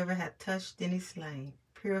whosoever hath touched any slain,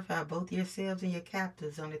 purify both yourselves and your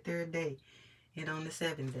captives on the 3rd day, and on the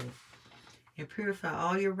 7th day. And purify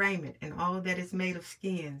all your raiment, and all that is made of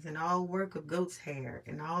skins, and all work of goat's hair,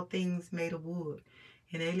 and all things made of wood.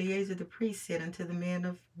 And Eleazar the priest said unto the men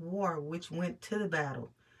of war which went to the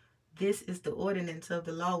battle, This is the ordinance of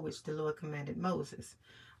the law which the Lord commanded Moses.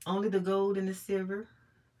 Only the gold and the silver,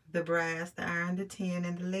 the brass, the iron, the tin,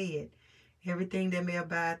 and the lead, everything that may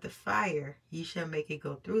abide the fire, ye shall make it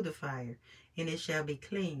go through the fire, and it shall be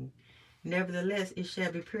clean. Nevertheless, it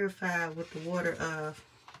shall be purified with the water of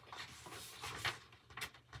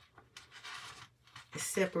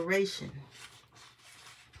separation.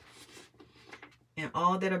 And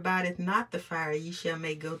all that abideth not the fire, ye shall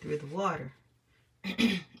make go through the water.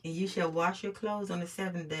 And ye shall wash your clothes on the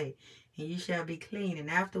 7th day, and ye shall be clean, and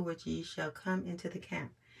afterwards ye shall come into the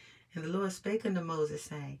camp. And the Lord spake unto Moses,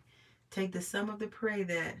 saying, Take the sum of the prey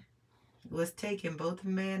that was taken, both of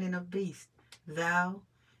man and of beast, thou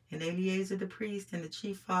and Eleazar the priest and the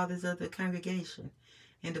chief fathers of the congregation,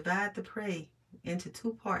 and divide the prey into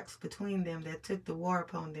 2 parts between them that took the war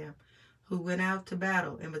upon them, who went out to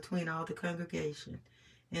battle, and between all the congregation.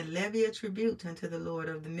 And levy a tribute unto the Lord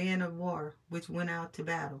of the men of war which went out to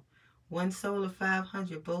battle, 1 soul of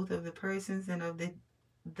 500, both of the persons and of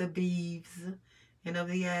the beeves, and of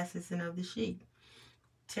the asses and of the sheep.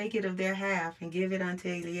 Take it of their half, and give it unto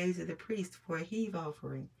Eleazar the priest for a heave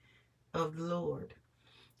offering of the Lord.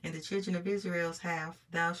 And the children of Israel's half,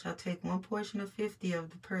 thou shalt take one portion of 50 of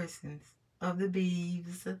the persons, of the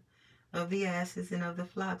beeves, of the asses, and of the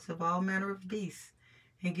flocks, of all manner of beasts,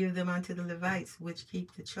 and give them unto the Levites, which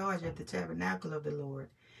keep the charge of the tabernacle of the Lord.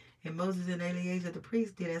 And Moses and Eleazar the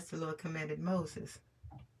priest did as the Lord commanded Moses.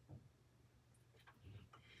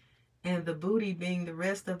 And the booty, being the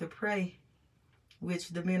rest of the prey, which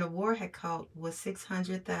the men of war had caught, was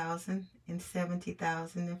 600,000, and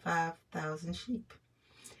 70,000, and 5,000 sheep,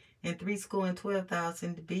 and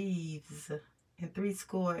 12,000 beeves, and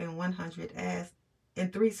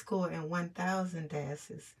 1,000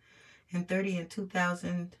 asses, and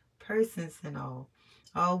 32,000 persons in all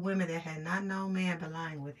women that had not known man but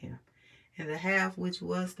lying with him. And the half which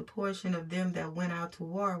was the portion of them that went out to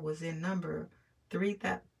war was in number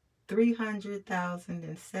 300,000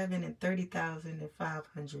 and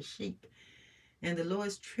 30,500 sheep. And the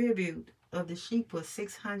Lord's tribute of the sheep was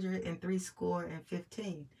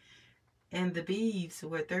 615. And the beeves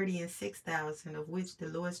were 36,000, of which the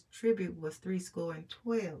Lord's tribute was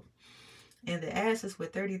 312. And the asses were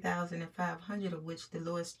 30,500, of which the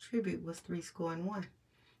Lord's tribute was 301.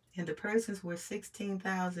 And the persons were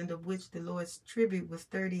 16,000, of which the Lord's tribute was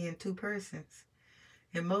 32 persons.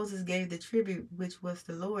 And Moses gave the tribute, which was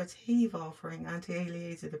the Lord's heave offering, unto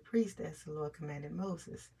Eleazar the priest, as the Lord commanded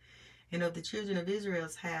Moses. And of the children of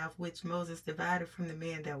Israel's half, which Moses divided from the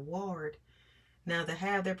men that warred, now the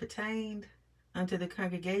half that pertained unto the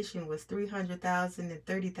congregation was 300,000, and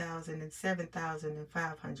 30,000, and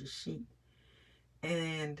 7,500 sheep,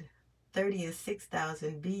 and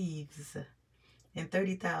 36,000 beeves, and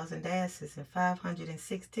 30,000 asses, and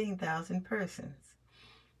 516,000 persons.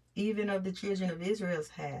 Even of the children of Israel's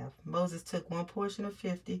half, Moses took one portion of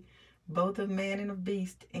 50, both of man and of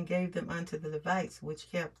beast, and gave them unto the Levites,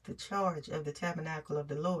 which kept the charge of the tabernacle of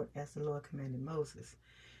the Lord, as the Lord commanded Moses.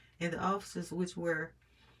 And the officers which were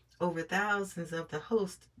over thousands of the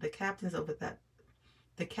host, the captains of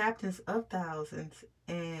thousands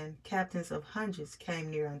and captains of hundreds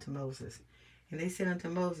came near unto Moses. And they said unto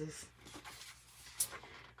Moses,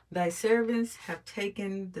 Thy servants have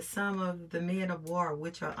taken the sum of the men of war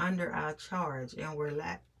which are under our charge,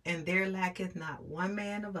 and there lacketh not one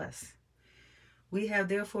man of us. We have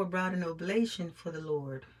therefore brought an oblation for the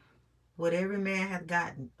Lord, what every man hath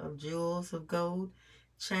gotten, of jewels of gold,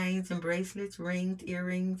 chains and bracelets, rings,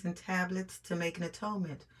 earrings, and tablets, to make an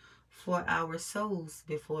atonement for our souls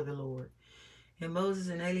before the Lord. And Moses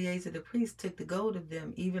and Eleazar the priest took the gold of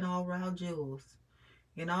them, even all round jewels,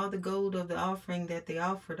 and all the gold of the offering that they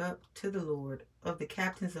offered up to the Lord, of the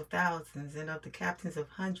captains of thousands and of the captains of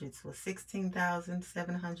hundreds, was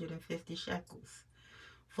 16,750 shekels.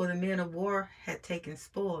 For the men of war had taken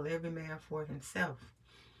spoil, every man for himself.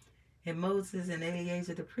 And Moses and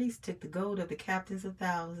Eleazar the priest took the gold of the captains of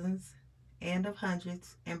thousands and of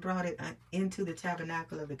hundreds, and brought it into the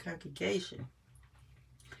tabernacle of the congregation,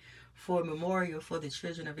 for a memorial for the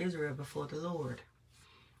children of Israel before the Lord.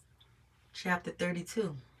 Chapter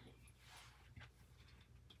 32.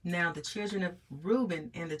 Now the children of Reuben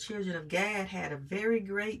and the children of Gad had a very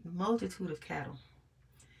great multitude of cattle.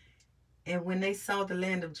 And when they saw the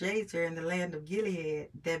land of Jazer and the land of Gilead,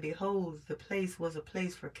 that behold, the place was a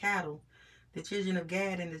place for cattle, the children of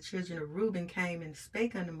Gad and the children of Reuben came and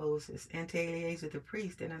spake unto Moses, and to Eleazar the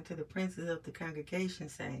priest, and unto the princes of the congregation,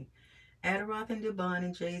 saying, Adaroth and Dibon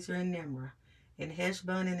and Jazer and Nimrah, and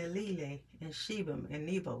Heshbon and Eleleh, and Shebam and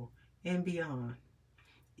Nebo, and beyond,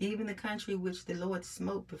 even the country which the Lord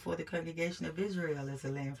smote before the congregation of Israel, as a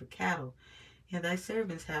land for cattle, and thy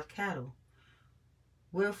servants have cattle.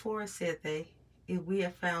 Wherefore, said they, if we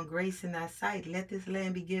have found grace in thy sight, let this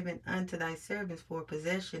land be given unto thy servants for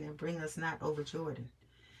possession, and bring us not over Jordan.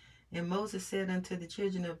 And Moses said unto the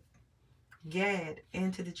children of Gad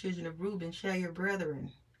and to the children of Reuben, shall your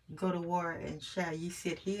brethren go to war, and shall ye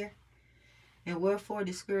sit here? And wherefore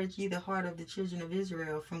discourage ye the heart of the children of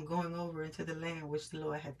Israel from going over into the land which the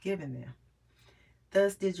Lord hath given them?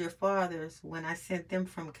 Thus did your fathers, when I sent them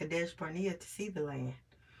from Kadesh Barnea to see the land.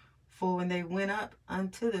 For when they went up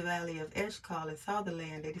unto the valley of Eshcol and saw the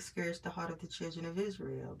land, they discouraged the heart of the children of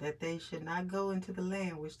Israel, that they should not go into the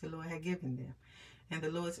land which the Lord had given them. And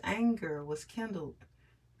the Lord's anger was kindled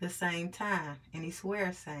the same time, and he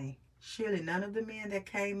sware, saying, Surely none of the men that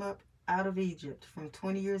came up out of Egypt from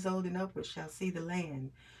 20 years old and upward shall see the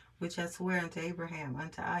land which I swear unto Abraham,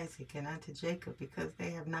 unto Isaac, and unto Jacob, because they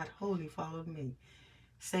have not wholly followed me,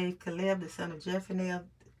 save Caleb the son of Jephunneh,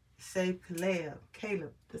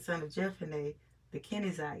 Caleb the son of Jephunneh the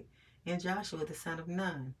Kenizzite, and Joshua the son of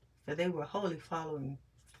Nun, for they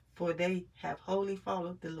have wholly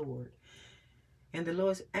followed the Lord. And the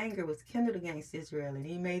Lord's anger was kindled against Israel, and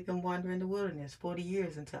he made them wander in the wilderness 40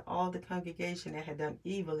 years, until all the congregation that had done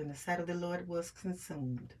evil in the sight of the Lord was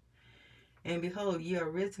consumed. And behold, ye are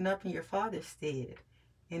risen up in your father's stead,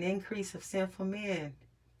 an increase of sinful men,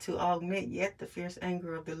 to augment yet the fierce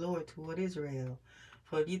anger of the Lord toward Israel.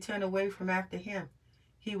 For if ye turn away from after him,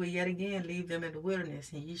 he will yet again leave them in the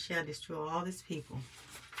wilderness, and ye shall destroy all this people.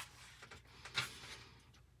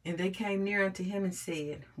 And they came near unto him and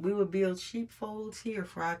said, We will build sheepfolds here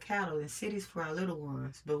for our cattle, and cities for our little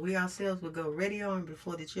ones. But we ourselves will go ready on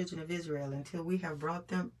before the children of Israel, until we have brought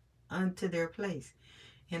them unto their place.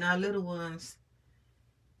 And our little ones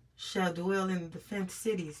shall dwell in the fenced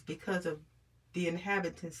cities, because of the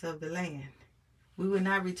inhabitants of the land. We will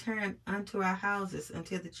not return unto our houses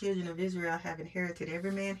until the children of Israel have inherited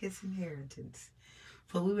every man his inheritance.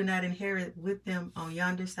 For we will not inherit with them on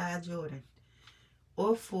yonder side Jordan,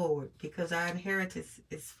 or forward, because our inheritance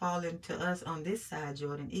is fallen to us on this side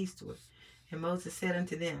Jordan eastward. And Moses said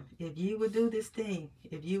unto them, If ye would do this thing,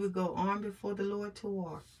 if ye would go armed before the Lord to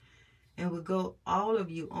war, and would go all of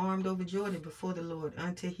you armed over Jordan before the Lord,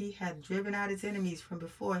 until he had driven out his enemies from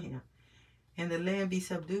before him, and the land be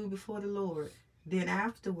subdued before the Lord, then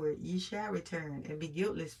afterward ye shall return and be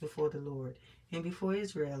guiltless before the Lord and before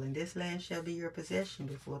Israel, and this land shall be your possession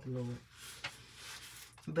before the Lord.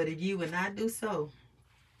 But if ye will not do so,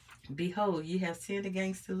 behold, ye have sinned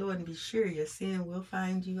against the Lord, and be sure your sin will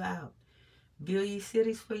find you out. Build ye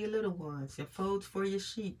cities for your little ones, and folds for your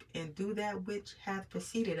sheep, and do that which hath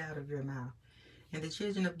proceeded out of your mouth. And the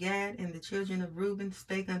children of Gad and the children of Reuben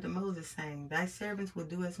spake unto Moses, saying, Thy servants will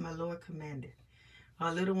do as my Lord commanded.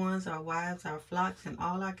 Our little ones, our wives, our flocks, and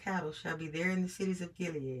all our cattle shall be there in the cities of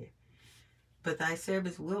Gilead. But thy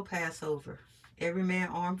servants will pass over, every man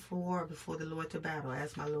armed for war before the Lord to battle,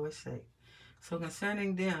 as my Lord said. So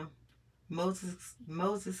concerning them,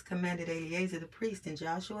 Moses commanded Eleazar the priest, and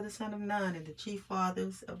Joshua the son of Nun, and the chief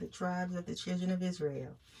fathers of the tribes of the children of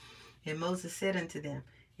Israel. And Moses said unto them,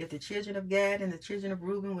 If the children of Gad and the children of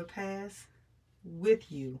Reuben would pass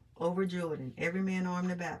with you over Jordan, every man armed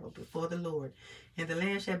to battle before the Lord, and the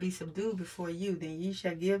land shall be subdued before you, then ye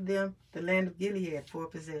shall give them the land of Gilead for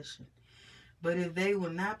possession. But if they will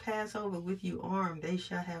not pass over with you armed, they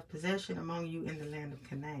shall have possession among you in the land of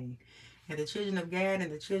Canaan. And the children of Gad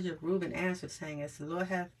and the children of Reuben answered, saying, As the Lord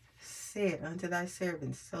hath said unto thy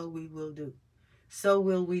servants, so we will do. So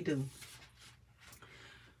will we do.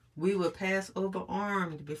 We will pass over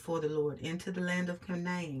armed before the Lord into the land of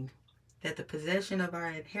Canaan, that the possession of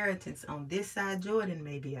our inheritance on this side Jordan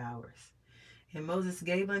may be ours. And Moses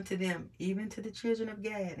gave unto them, even to the children of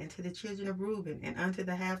Gad, and to the children of Reuben, and unto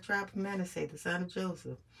the half-tribe of Manasseh, the son of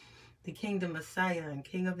Joseph, the kingdom of Sihon,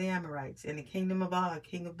 king of the Amorites, and the kingdom of Og,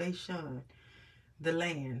 king of Bashan, the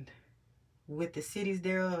land, with the cities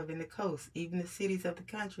thereof in the coast, even the cities of the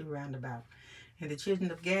country round about. And the children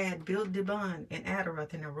of Gad built Dibon, and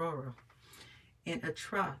Adaroth, and Aurora, and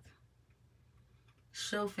Atroth,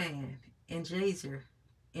 Shophan, and Jazer,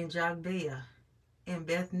 and Jogbeah, and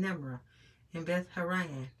Beth Nimrah, and Beth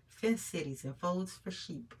Haran, fenced cities and folds for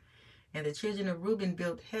sheep. And the children of Reuben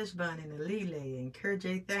built Heshbon, and Eleleh, and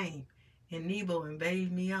Kirjathaim, and Nebo, and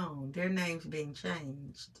Beth Meon, their names being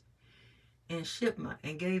changed, and Shipma,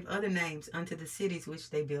 and gave other names unto the cities which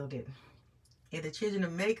they builded. And the children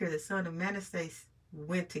of Machir, the son of Manasseh,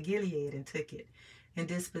 went to Gilead and took it, and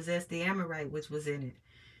dispossessed the Amorite which was in it.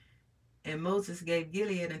 And Moses gave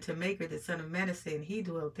Gilead unto Machir, the son of Manasseh, and he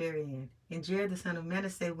dwelt therein. And Jair, the son of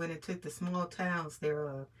Manasseh, went and took the small towns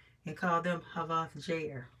thereof, and called them Havoth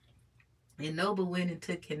Jair. And Noble went and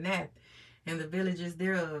took Kenath, and the villages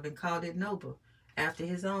thereof, and called it Noble, after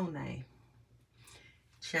his own name.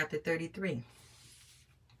 Chapter 33.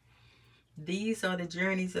 These are the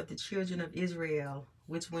journeys of the children of Israel,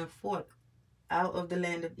 which went forth out of the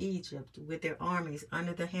land of Egypt, with their armies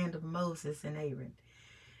under the hand of Moses and Aaron.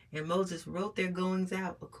 And Moses wrote their goings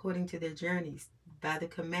out according to their journeys, by the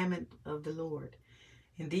commandment of the Lord.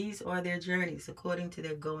 And these are their journeys according to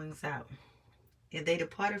their goings out. And they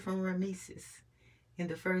departed from Rameses in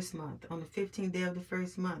the first month, on the 15th day of the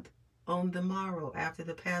first month, on the morrow after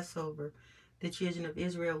the Passover. The children of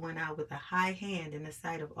Israel went out with a high hand in the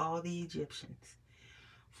sight of all the Egyptians.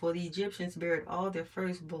 For the Egyptians buried all their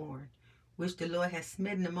firstborn, which the Lord had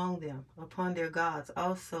smitten among them. Upon their gods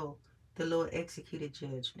also the Lord executed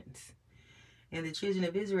judgments. And the children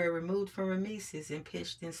of Israel removed from Rameses and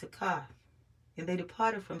pitched in Succoth. And they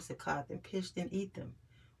departed from Succoth and pitched in Etham,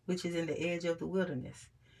 which is in the edge of the wilderness.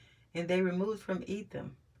 And they removed from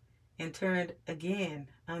Etham and turned again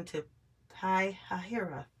unto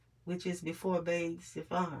Pi-hahiroth, which is before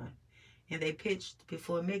Beth-Zephon, and they pitched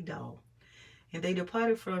before Migdol. And they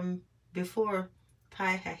departed from before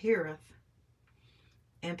Pi-hahiroth,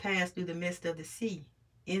 and passed through the midst of the sea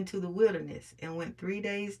into the wilderness, and went 3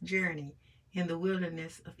 days' journey in the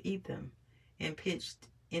wilderness of Etham, and pitched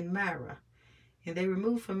in Marah. And they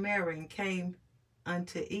removed from Marah and came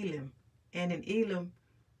unto Elim. And in Elim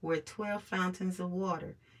were 12 fountains of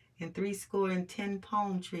water, and 70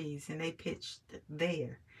 palm trees, and they pitched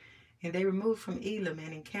there. And they removed from Elim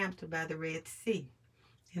and encamped by the Red Sea.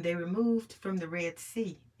 And they removed from the Red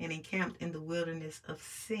Sea and encamped in the wilderness of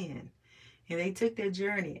Sin. And they took their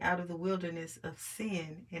journey out of the wilderness of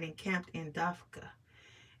Sin and encamped in Dophkah.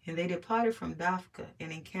 And they departed from Dophkah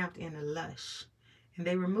and encamped in Alush. And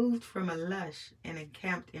they removed from Alush and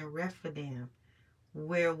encamped in Rephidim,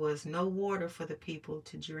 where was no water for the people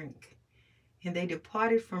to drink. And they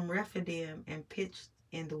departed from Rephidim and pitched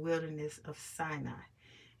in the wilderness of Sinai.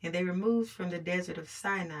 And they removed from the desert of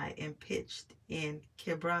Sinai and pitched in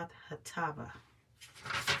Kibroth Hattaavah.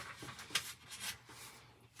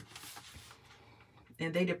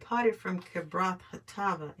 And they departed from Kibroth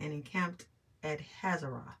Hattaavah and encamped at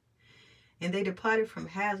Hazeroth. And they departed from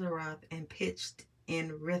Hazeroth and pitched in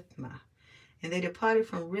Rithmah. And they departed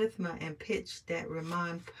from Rithmah and pitched at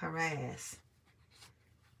Rimmon Perez.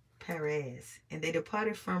 And they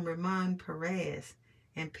departed from Rimmon Perez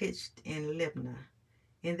and pitched in Libnah.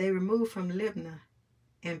 And they removed from Libnah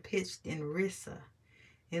and pitched in Rissa.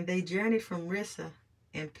 And they journeyed from Rissa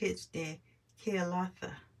and pitched in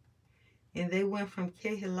Kehelatha. And they went from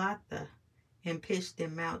Kehelatha and pitched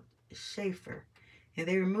in Mount Shapher. And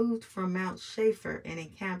they removed from Mount Shapher and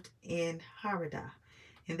encamped in Haradah.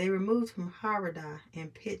 And they removed from Haradah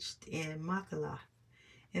and pitched in Machalath.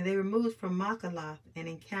 And they removed from Machalath and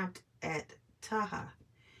encamped at Tahath.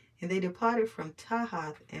 And they departed from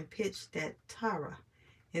Tahath and pitched at Tara.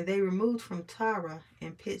 And they removed from Tara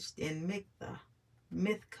and pitched in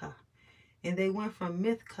Mithkah. And they went from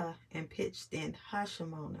Mithkah and pitched in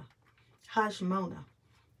Hashmona.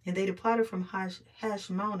 And they departed from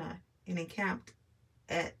Hashmona and encamped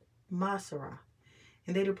at Moserah.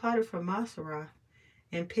 And they departed from Moserah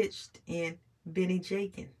and pitched in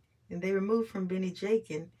Beni-Jakin. And they removed from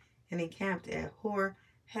Beni-Jakin and encamped at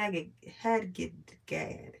Hor-Haggidgad.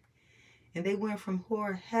 And they went from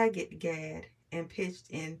Hor-Haggidgad and pitched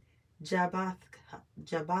in Jabbatha.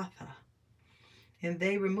 And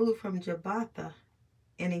they removed from Jabbatha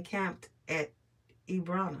and encamped at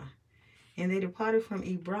Ebrana. And they departed from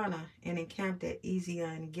Ebrana and encamped at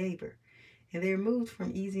Ezion-Geber. And they removed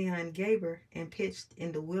from Ezion-Geber and pitched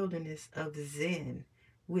in the wilderness of Zin,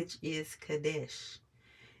 which is Kadesh.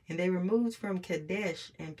 And they removed from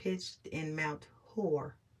Kadesh and pitched in Mount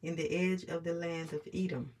Hor, in the edge of the land of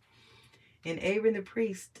Edom. And Aaron the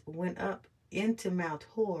priest went up into Mount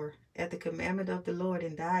Hor at the commandment of the Lord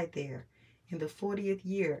and died there in the 40th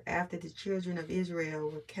year after the children of Israel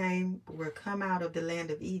were come out of the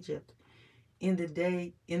land of Egypt, in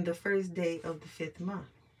the first day of the 5th month.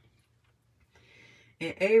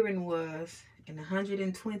 And Aaron was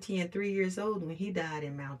 123 years old when he died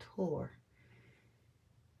in Mount Hor.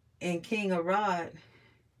 And King Arad,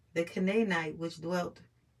 the Canaanite, which dwelt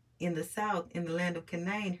in the south in the land of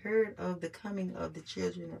Canaan, heard of the coming of the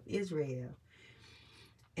children of Israel.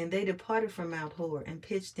 And they departed from Mount Hor and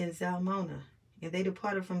pitched in Zalmonah. And they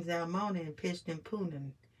departed from Zalmonah and pitched in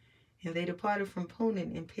Punan. And they departed from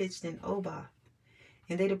Punan and pitched in Oboth.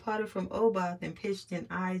 And they departed from Oboth and pitched in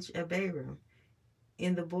Ij-Abarim,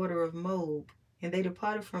 in the border of Moab. And they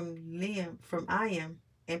departed from Iam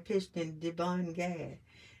and pitched in Dibon-Gad.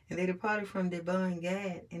 And they departed from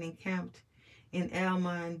Dibon-Gad and encamped in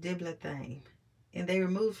Almon-Diblathaim. And they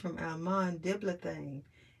removed from Almon-Diblathaim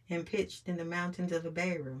and pitched in the mountains of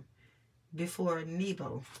Abarim before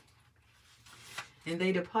Nebo. And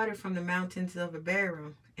they departed from the mountains of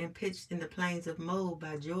Abarim and pitched in the plains of Moab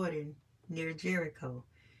by Jordan near Jericho.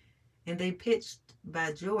 And they pitched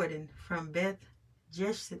by Jordan from Beth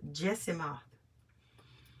Jesimoth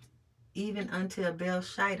even unto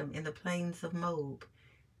Abel-Shittim in the plains of Moab.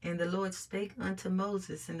 And the Lord spake unto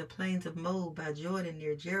Moses in the plains of Moab by Jordan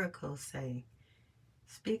near Jericho, saying,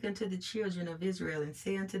 Speak unto the children of Israel, and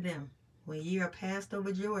say unto them, When ye are passed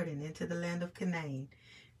over Jordan into the land of Canaan,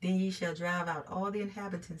 then ye shall drive out all the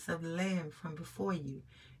inhabitants of the land from before you,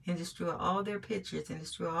 and destroy all their pictures, and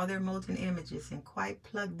destroy all their molten images, and quite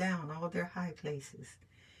pluck down all their high places.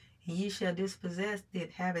 And ye shall dispossess the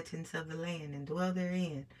inhabitants of the land, and dwell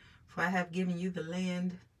therein, for I have given you the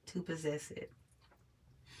land to possess it.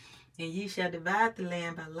 And ye shall divide the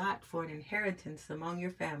land by lot for an inheritance among your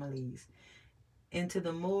families. And to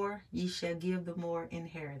the more ye shall give the more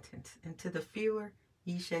inheritance, and to the fewer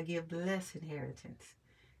ye shall give the less inheritance.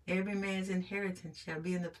 Every man's inheritance shall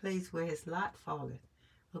be in the place where his lot falleth,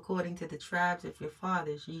 according to the tribes of your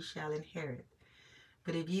fathers ye shall inherit.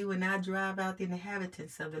 But if ye will not drive out the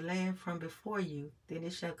inhabitants of the land from before you, then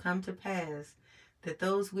it shall come to pass that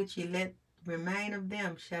those which ye let remain of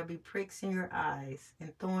them shall be pricks in your eyes,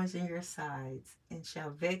 and thorns in your sides, and shall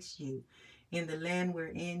vex you in the land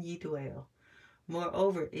wherein ye dwell.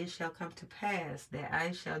 Moreover, it shall come to pass that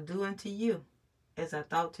I shall do unto you as I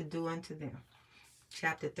thought to do unto them.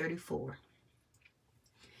 Chapter 34.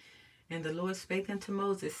 And the Lord spake unto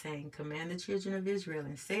Moses, saying, Command the children of Israel,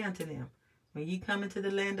 and say unto them, When ye come into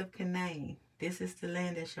the land of Canaan, this is the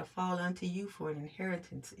land that shall fall unto you for an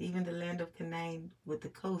inheritance, even the land of Canaan with the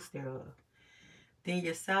coast thereof. Then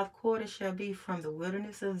your south quarter shall be from the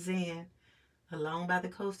wilderness of Zin, along by the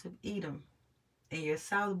coast of Edom, and your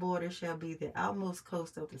south border shall be the outmost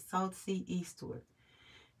coast of the Salt Sea eastward.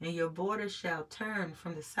 And your border shall turn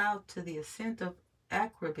from the south to the ascent of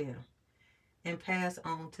Akrabim, and pass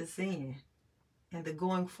on to Zin. And the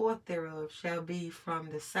going forth thereof shall be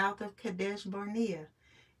from the south of Kadesh Barnea,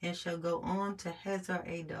 and shall go on to Hazar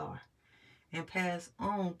Adar, and pass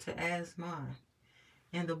on to Asmon.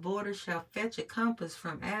 And the border shall fetch a compass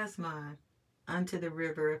from Asmon unto the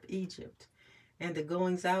river of Egypt, and the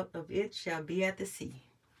goings out of it shall be at the sea.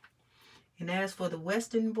 And as for the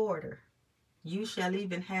western border, you shall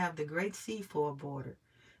even have the great sea for a border.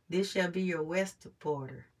 This shall be your west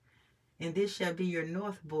border, and this shall be your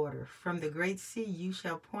north border. From the great sea you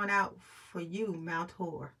shall point out for you Mount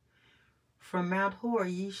Hor. From Mount Hor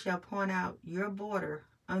ye shall point out your border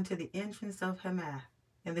unto the entrance of Hamath,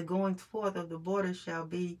 and the going forth of the border shall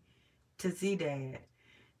be to Zedad,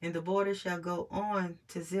 and the border shall go on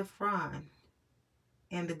to Ziphron,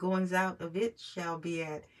 and the goings out of it shall be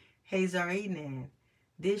at Hazar Enan.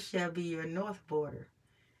 This shall be your north border.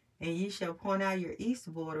 And ye shall point out your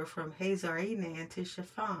east border from Hazar Enan to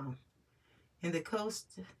Shepham. And the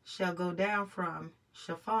coast shall go down from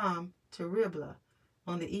Shepham to Riblah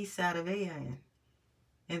on the east side of Ain.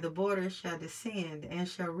 And the border shall descend and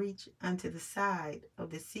shall reach unto the side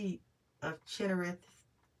of the sea of Chinnereth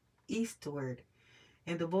eastward.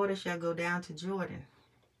 And the border shall go down to Jordan.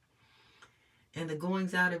 And the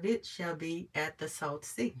goings out of it shall be at the Salt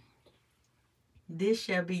Sea. This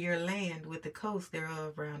shall be your land with the coast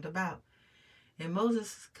thereof round about. And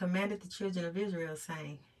Moses commanded the children of Israel,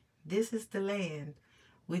 saying, This is the land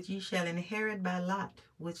which ye shall inherit by lot,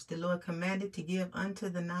 which the Lord commanded to give unto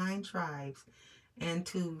the 9 tribes, and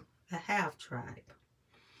to the half tribe.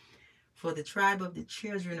 For the tribe of the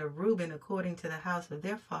children of Reuben according to the house of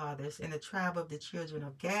their fathers, and the tribe of the children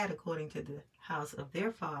of Gad according to the house of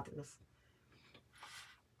their fathers,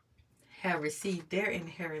 have received their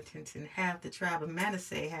inheritance, and half the tribe of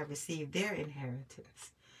Manasseh have received their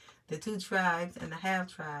inheritance. The 2 tribes and the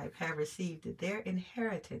half tribe have received their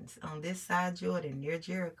inheritance on this side Jordan near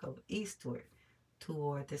Jericho, eastward,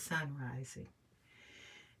 toward the sun rising.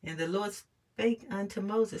 And the Lord spake unto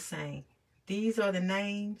Moses, saying, These are the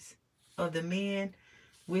names of the men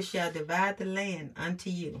which shall divide the land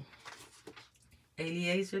unto you: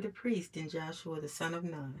 Eleazar the priest, and Joshua the son of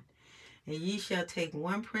Nun. And ye shall take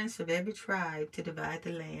 1 prince of every tribe to divide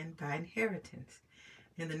the land by inheritance.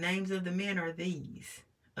 And the names of the men are these: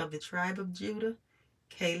 of the tribe of Judah,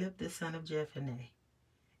 Caleb the son of Jephunneh.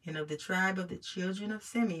 And of the tribe of the children of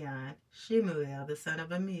Simeon, Shemuel the son of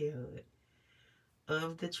Amihud.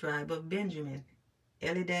 Of the tribe of Benjamin,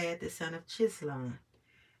 Elidad the son of Chislon.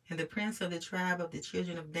 And the prince of the tribe of the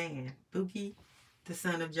children of Dan, Buki the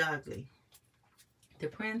son of Jogli. The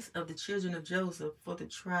prince of the children of Joseph for the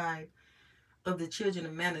tribe of the children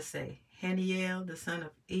of Manasseh, Haniel the son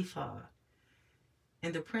of Ephod.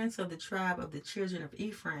 And the prince of the tribe of the children of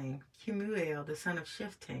Ephraim, Kemuel the son of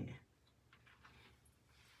Shephtan.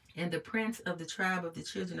 And the prince of the tribe of the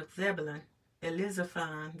children of Zebulun,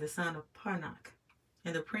 Elizaphan the son of Parnach.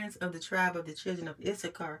 And the prince of the tribe of the children of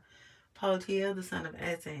Issachar, Paltiel the son of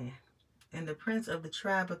Azan. And the prince of the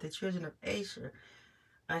tribe of the children of Asher,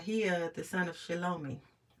 Ahiah the son of Shelomi.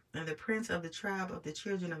 And the prince of the tribe of the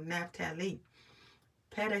children of Naphtali,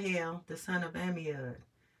 Pedahel the son of Ammiud.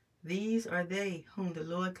 These are they whom the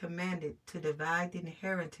Lord commanded to divide the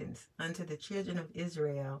inheritance unto the children of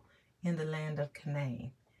Israel in the land of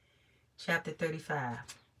Canaan. Chapter 35.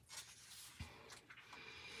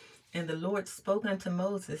 And the Lord spoke unto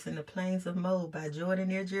Moses in the plains of Moab by Jordan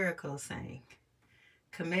near Jericho, saying,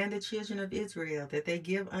 Command the children of Israel that they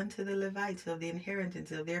give unto the Levites of the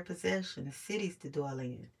inheritance of their possession cities to dwell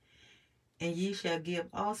in. And ye shall give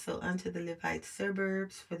also unto the Levites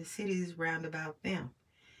suburbs for the cities round about them.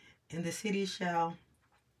 And the cities shall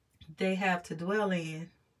they have to dwell in,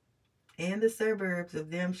 and the suburbs of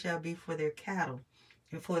them shall be for their cattle,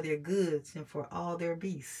 and for their goods, and for all their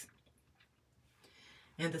beasts.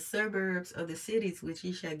 And the suburbs of the cities which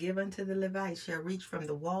ye shall give unto the Levites shall reach from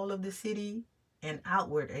the wall of the city and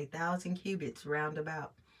outward 1,000 cubits round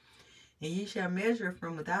about. And ye shall measure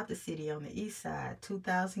from without the city on the east side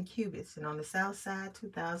 2,000 cubits, and on the south side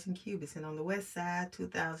 2,000 cubits, and on the west side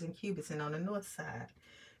 2,000 cubits, and on the north side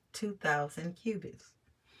 2,000 cubits.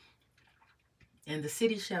 And the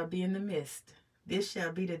city shall be in the midst. This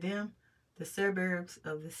shall be to them the suburbs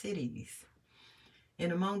of the cities.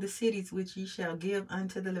 And among the cities which ye shall give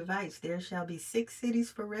unto the Levites, there shall be 6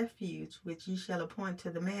 cities for refuge, which ye shall appoint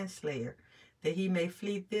to the manslayer, that he may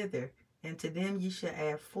flee thither. And to them ye shall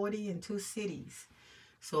add 42 cities.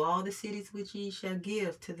 So all the cities which ye shall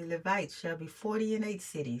give to the Levites shall be 48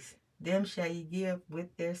 cities. Them shall ye give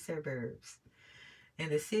with their suburbs.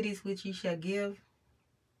 And the cities which ye shall give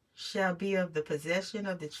shall be of the possession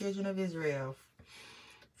of the children of Israel.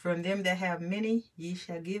 From them that have many ye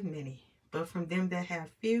shall give many, but from them that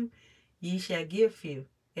have few ye shall give few.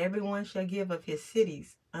 Every one shall give of his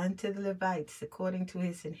cities unto the Levites according to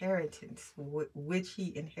his inheritance, which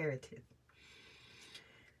he inherited.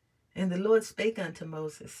 And the Lord spake unto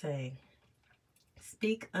Moses, saying,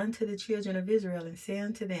 Speak unto the children of Israel, and say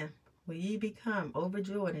unto them, When ye be come over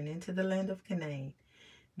Jordan into the land of Canaan,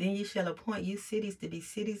 then ye shall appoint you cities to be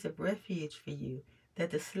cities of refuge for you,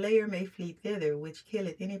 that the slayer may flee thither, which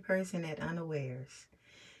killeth any person at unawares.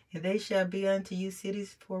 And they shall be unto you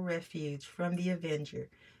cities for refuge from the avenger,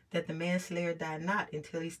 that the manslayer die not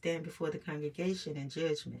until he stand before the congregation in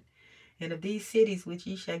judgment. And of these cities which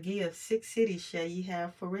ye shall give, 6 cities shall ye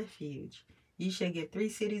have for refuge. Ye shall give 3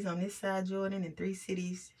 cities on this side Jordan, and 3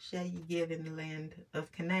 cities shall ye give in the land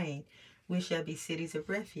of Canaan, which shall be cities of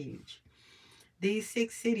refuge. These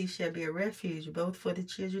 6 cities shall be a refuge both for the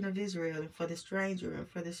children of Israel, and for the stranger, and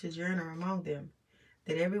for the sojourner among them,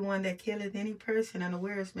 that every one that killeth any person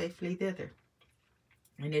unawares may flee thither.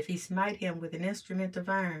 And if he smite him with an instrument of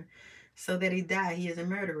iron, so that he die, he is a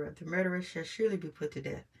murderer. The murderer shall surely be put to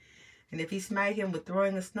death. And if he smite him with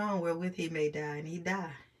throwing a stone wherewith he may die, and he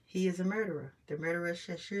die, he is a murderer. The murderer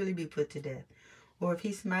shall surely be put to death. Or if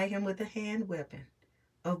he smite him with a hand weapon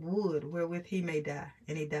of wood wherewith he may die,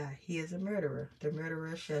 and he die, he is a murderer. The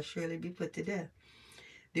murderer shall surely be put to death.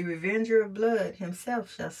 The revenger of blood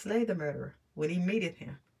himself shall slay the murderer. When he meeteth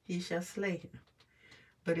him, he shall slay him.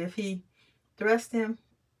 But if he thrust him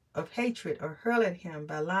of hatred, or hurl at him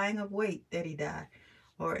by lying of weight, that he die,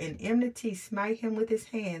 or in enmity smite him with his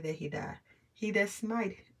hand, that he die, he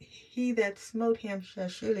that smote him shall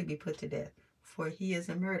surely be put to death, for he is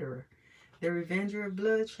a murderer. The revenger of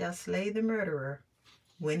blood shall slay the murderer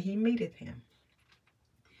when he meeteth him.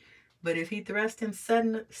 But if he thrust him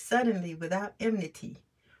suddenly without enmity,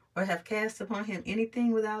 or have cast upon him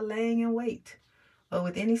anything without laying in wait, or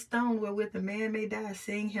with any stone wherewith a man may die,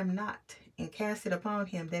 seeing him not, and cast it upon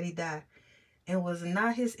him, that he die, and was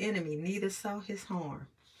not his enemy, neither saw his harm,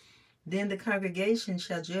 then the congregation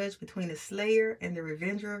shall judge between the slayer and the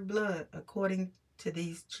revenger of blood according to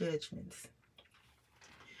these judgments.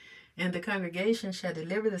 And the congregation shall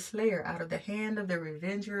deliver the slayer out of the hand of the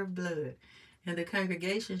revenger of blood, and the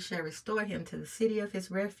congregation shall restore him to the city of his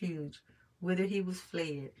refuge, whither he was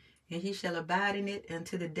fled, and he shall abide in it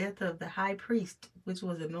unto the death of the high priest, which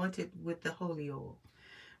was anointed with the holy oil.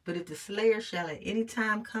 But if the slayer shall at any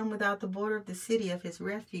time come without the border of the city of his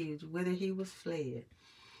refuge, whither he was fled,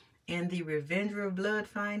 and the revenger of blood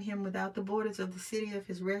find him without the borders of the city of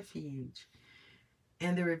his refuge,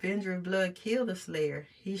 and the revenger of blood kill the slayer,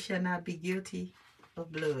 he shall not be guilty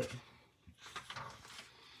of blood,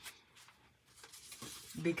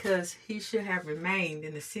 because he should have remained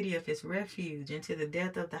in the city of his refuge until the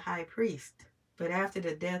death of the high priest. But after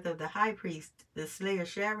the death of the high priest, the slayer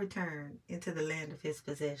shall return into the land of his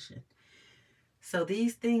possession. So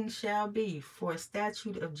these things shall be for a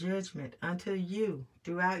statute of judgment unto you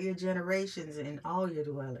throughout your generations in all your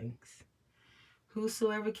dwellings.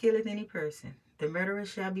 Whosoever killeth any person, the murderer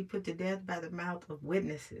shall be put to death by the mouth of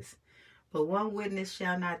witnesses. But one witness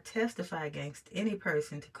shall not testify against any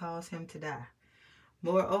person to cause him to die.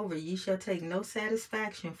 Moreover, ye shall take no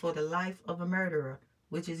satisfaction for the life of a murderer,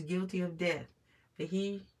 which is guilty of death, but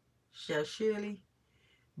he shall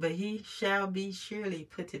be surely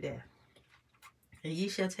put to death. And ye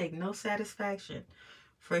shall take no satisfaction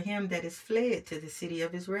for him that is fled to the city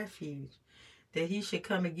of his refuge, that he should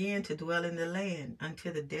come again to dwell in the land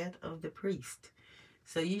until the death of the priest.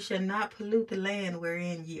 So ye shall not pollute the land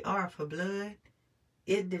wherein ye are, for blood,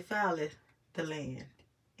 it defileth the land,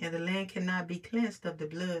 and the land cannot be cleansed of the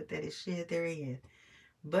blood that is shed therein,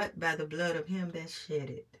 but by the blood of him that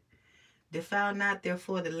shed it. Defile not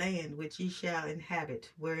therefore the land which ye shall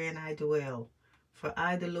inhabit, wherein I dwell, for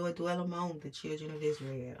I the Lord dwell among the children of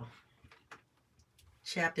Israel.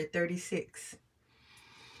 chapter 36.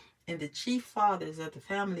 And the chief fathers of the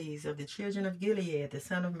families of the children of Gilead, the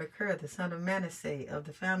son of Machir, the son of Manasseh, of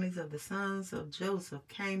the families of the sons of Joseph,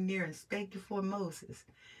 came near and spake before Moses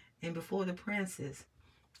and before the princes,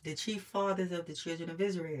 the chief fathers of the children of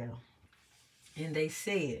Israel. And they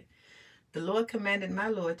said, the Lord commanded my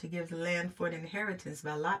Lord to give the land for an inheritance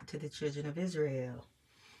by lot to the children of Israel.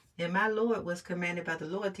 And my Lord was commanded by the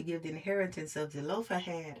Lord to give the inheritance of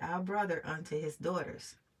Zelophehad, our brother, unto his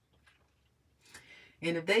daughters.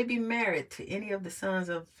 And if they be married to any of the sons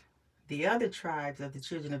of the other tribes of the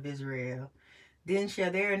children of Israel, then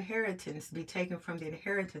shall their inheritance be taken from the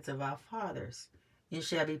inheritance of our fathers, and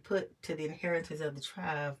shall be put to the inheritance of the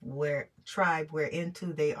tribe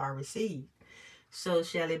whereinto they are received. So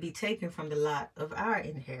shall it be taken from the lot of our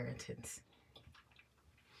inheritance.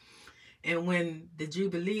 And when the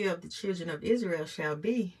jubilee of the children of Israel shall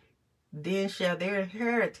be, then shall their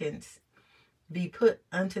inheritance be put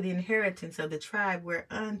unto the inheritance of the tribe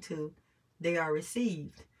whereunto they are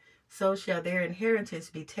received. So shall their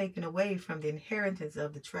inheritance be taken away from the inheritance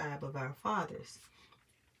of the tribe of our fathers.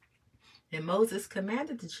 And Moses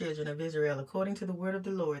commanded the children of Israel according to the word of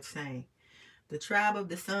the Lord, saying, the tribe of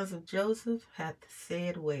the sons of Joseph hath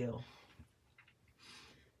said well.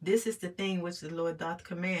 This is the thing which the Lord doth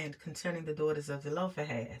command concerning the daughters of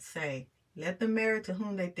Zelophehad, saying, let them marry to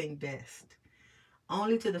whom they think best.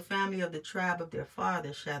 Only to the family of the tribe of their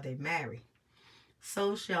fathers shall they marry.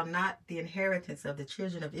 So shall not the inheritance of the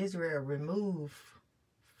children of Israel remove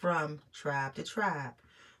from tribe to tribe.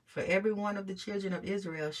 For every one of the children of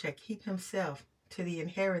Israel shall keep himself to the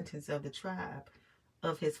inheritance of the tribe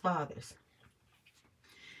of his fathers.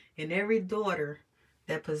 And every daughter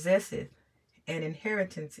that possesseth an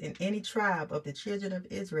inheritance in any tribe of the children of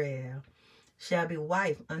Israel shall be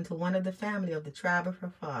wife unto one of the family of the tribe of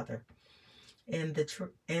her father. And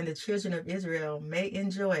the children of Israel may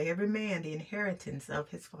enjoy every man the inheritance of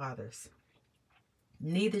his fathers.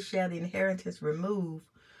 Neither shall the inheritance remove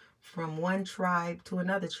from one tribe to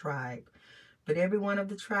another tribe, but every one of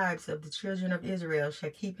the tribes of the children of Israel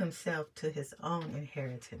shall keep himself to his own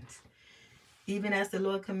inheritance. Even as the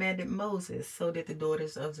Lord commanded Moses, so did the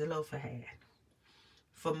daughters of Zelophehad.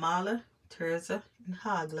 For Mahlah, Tirzah, and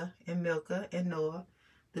Hoglah, and Milcah, and Noah,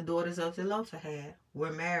 the daughters of Zelophehad,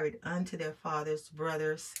 were married unto their father's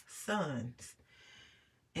brothers' sons.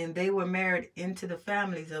 And they were married into the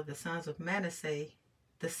families of the sons of Manasseh,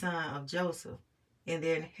 the son of Joseph, and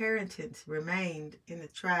their inheritance remained in the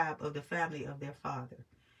tribe of the family of their father.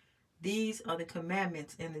 These are the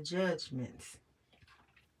commandments and the judgments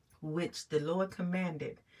which the Lord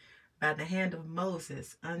commanded by the hand of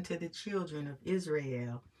Moses unto the children of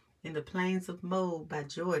Israel in the plains of Moab by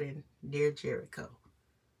Jordan near Jericho.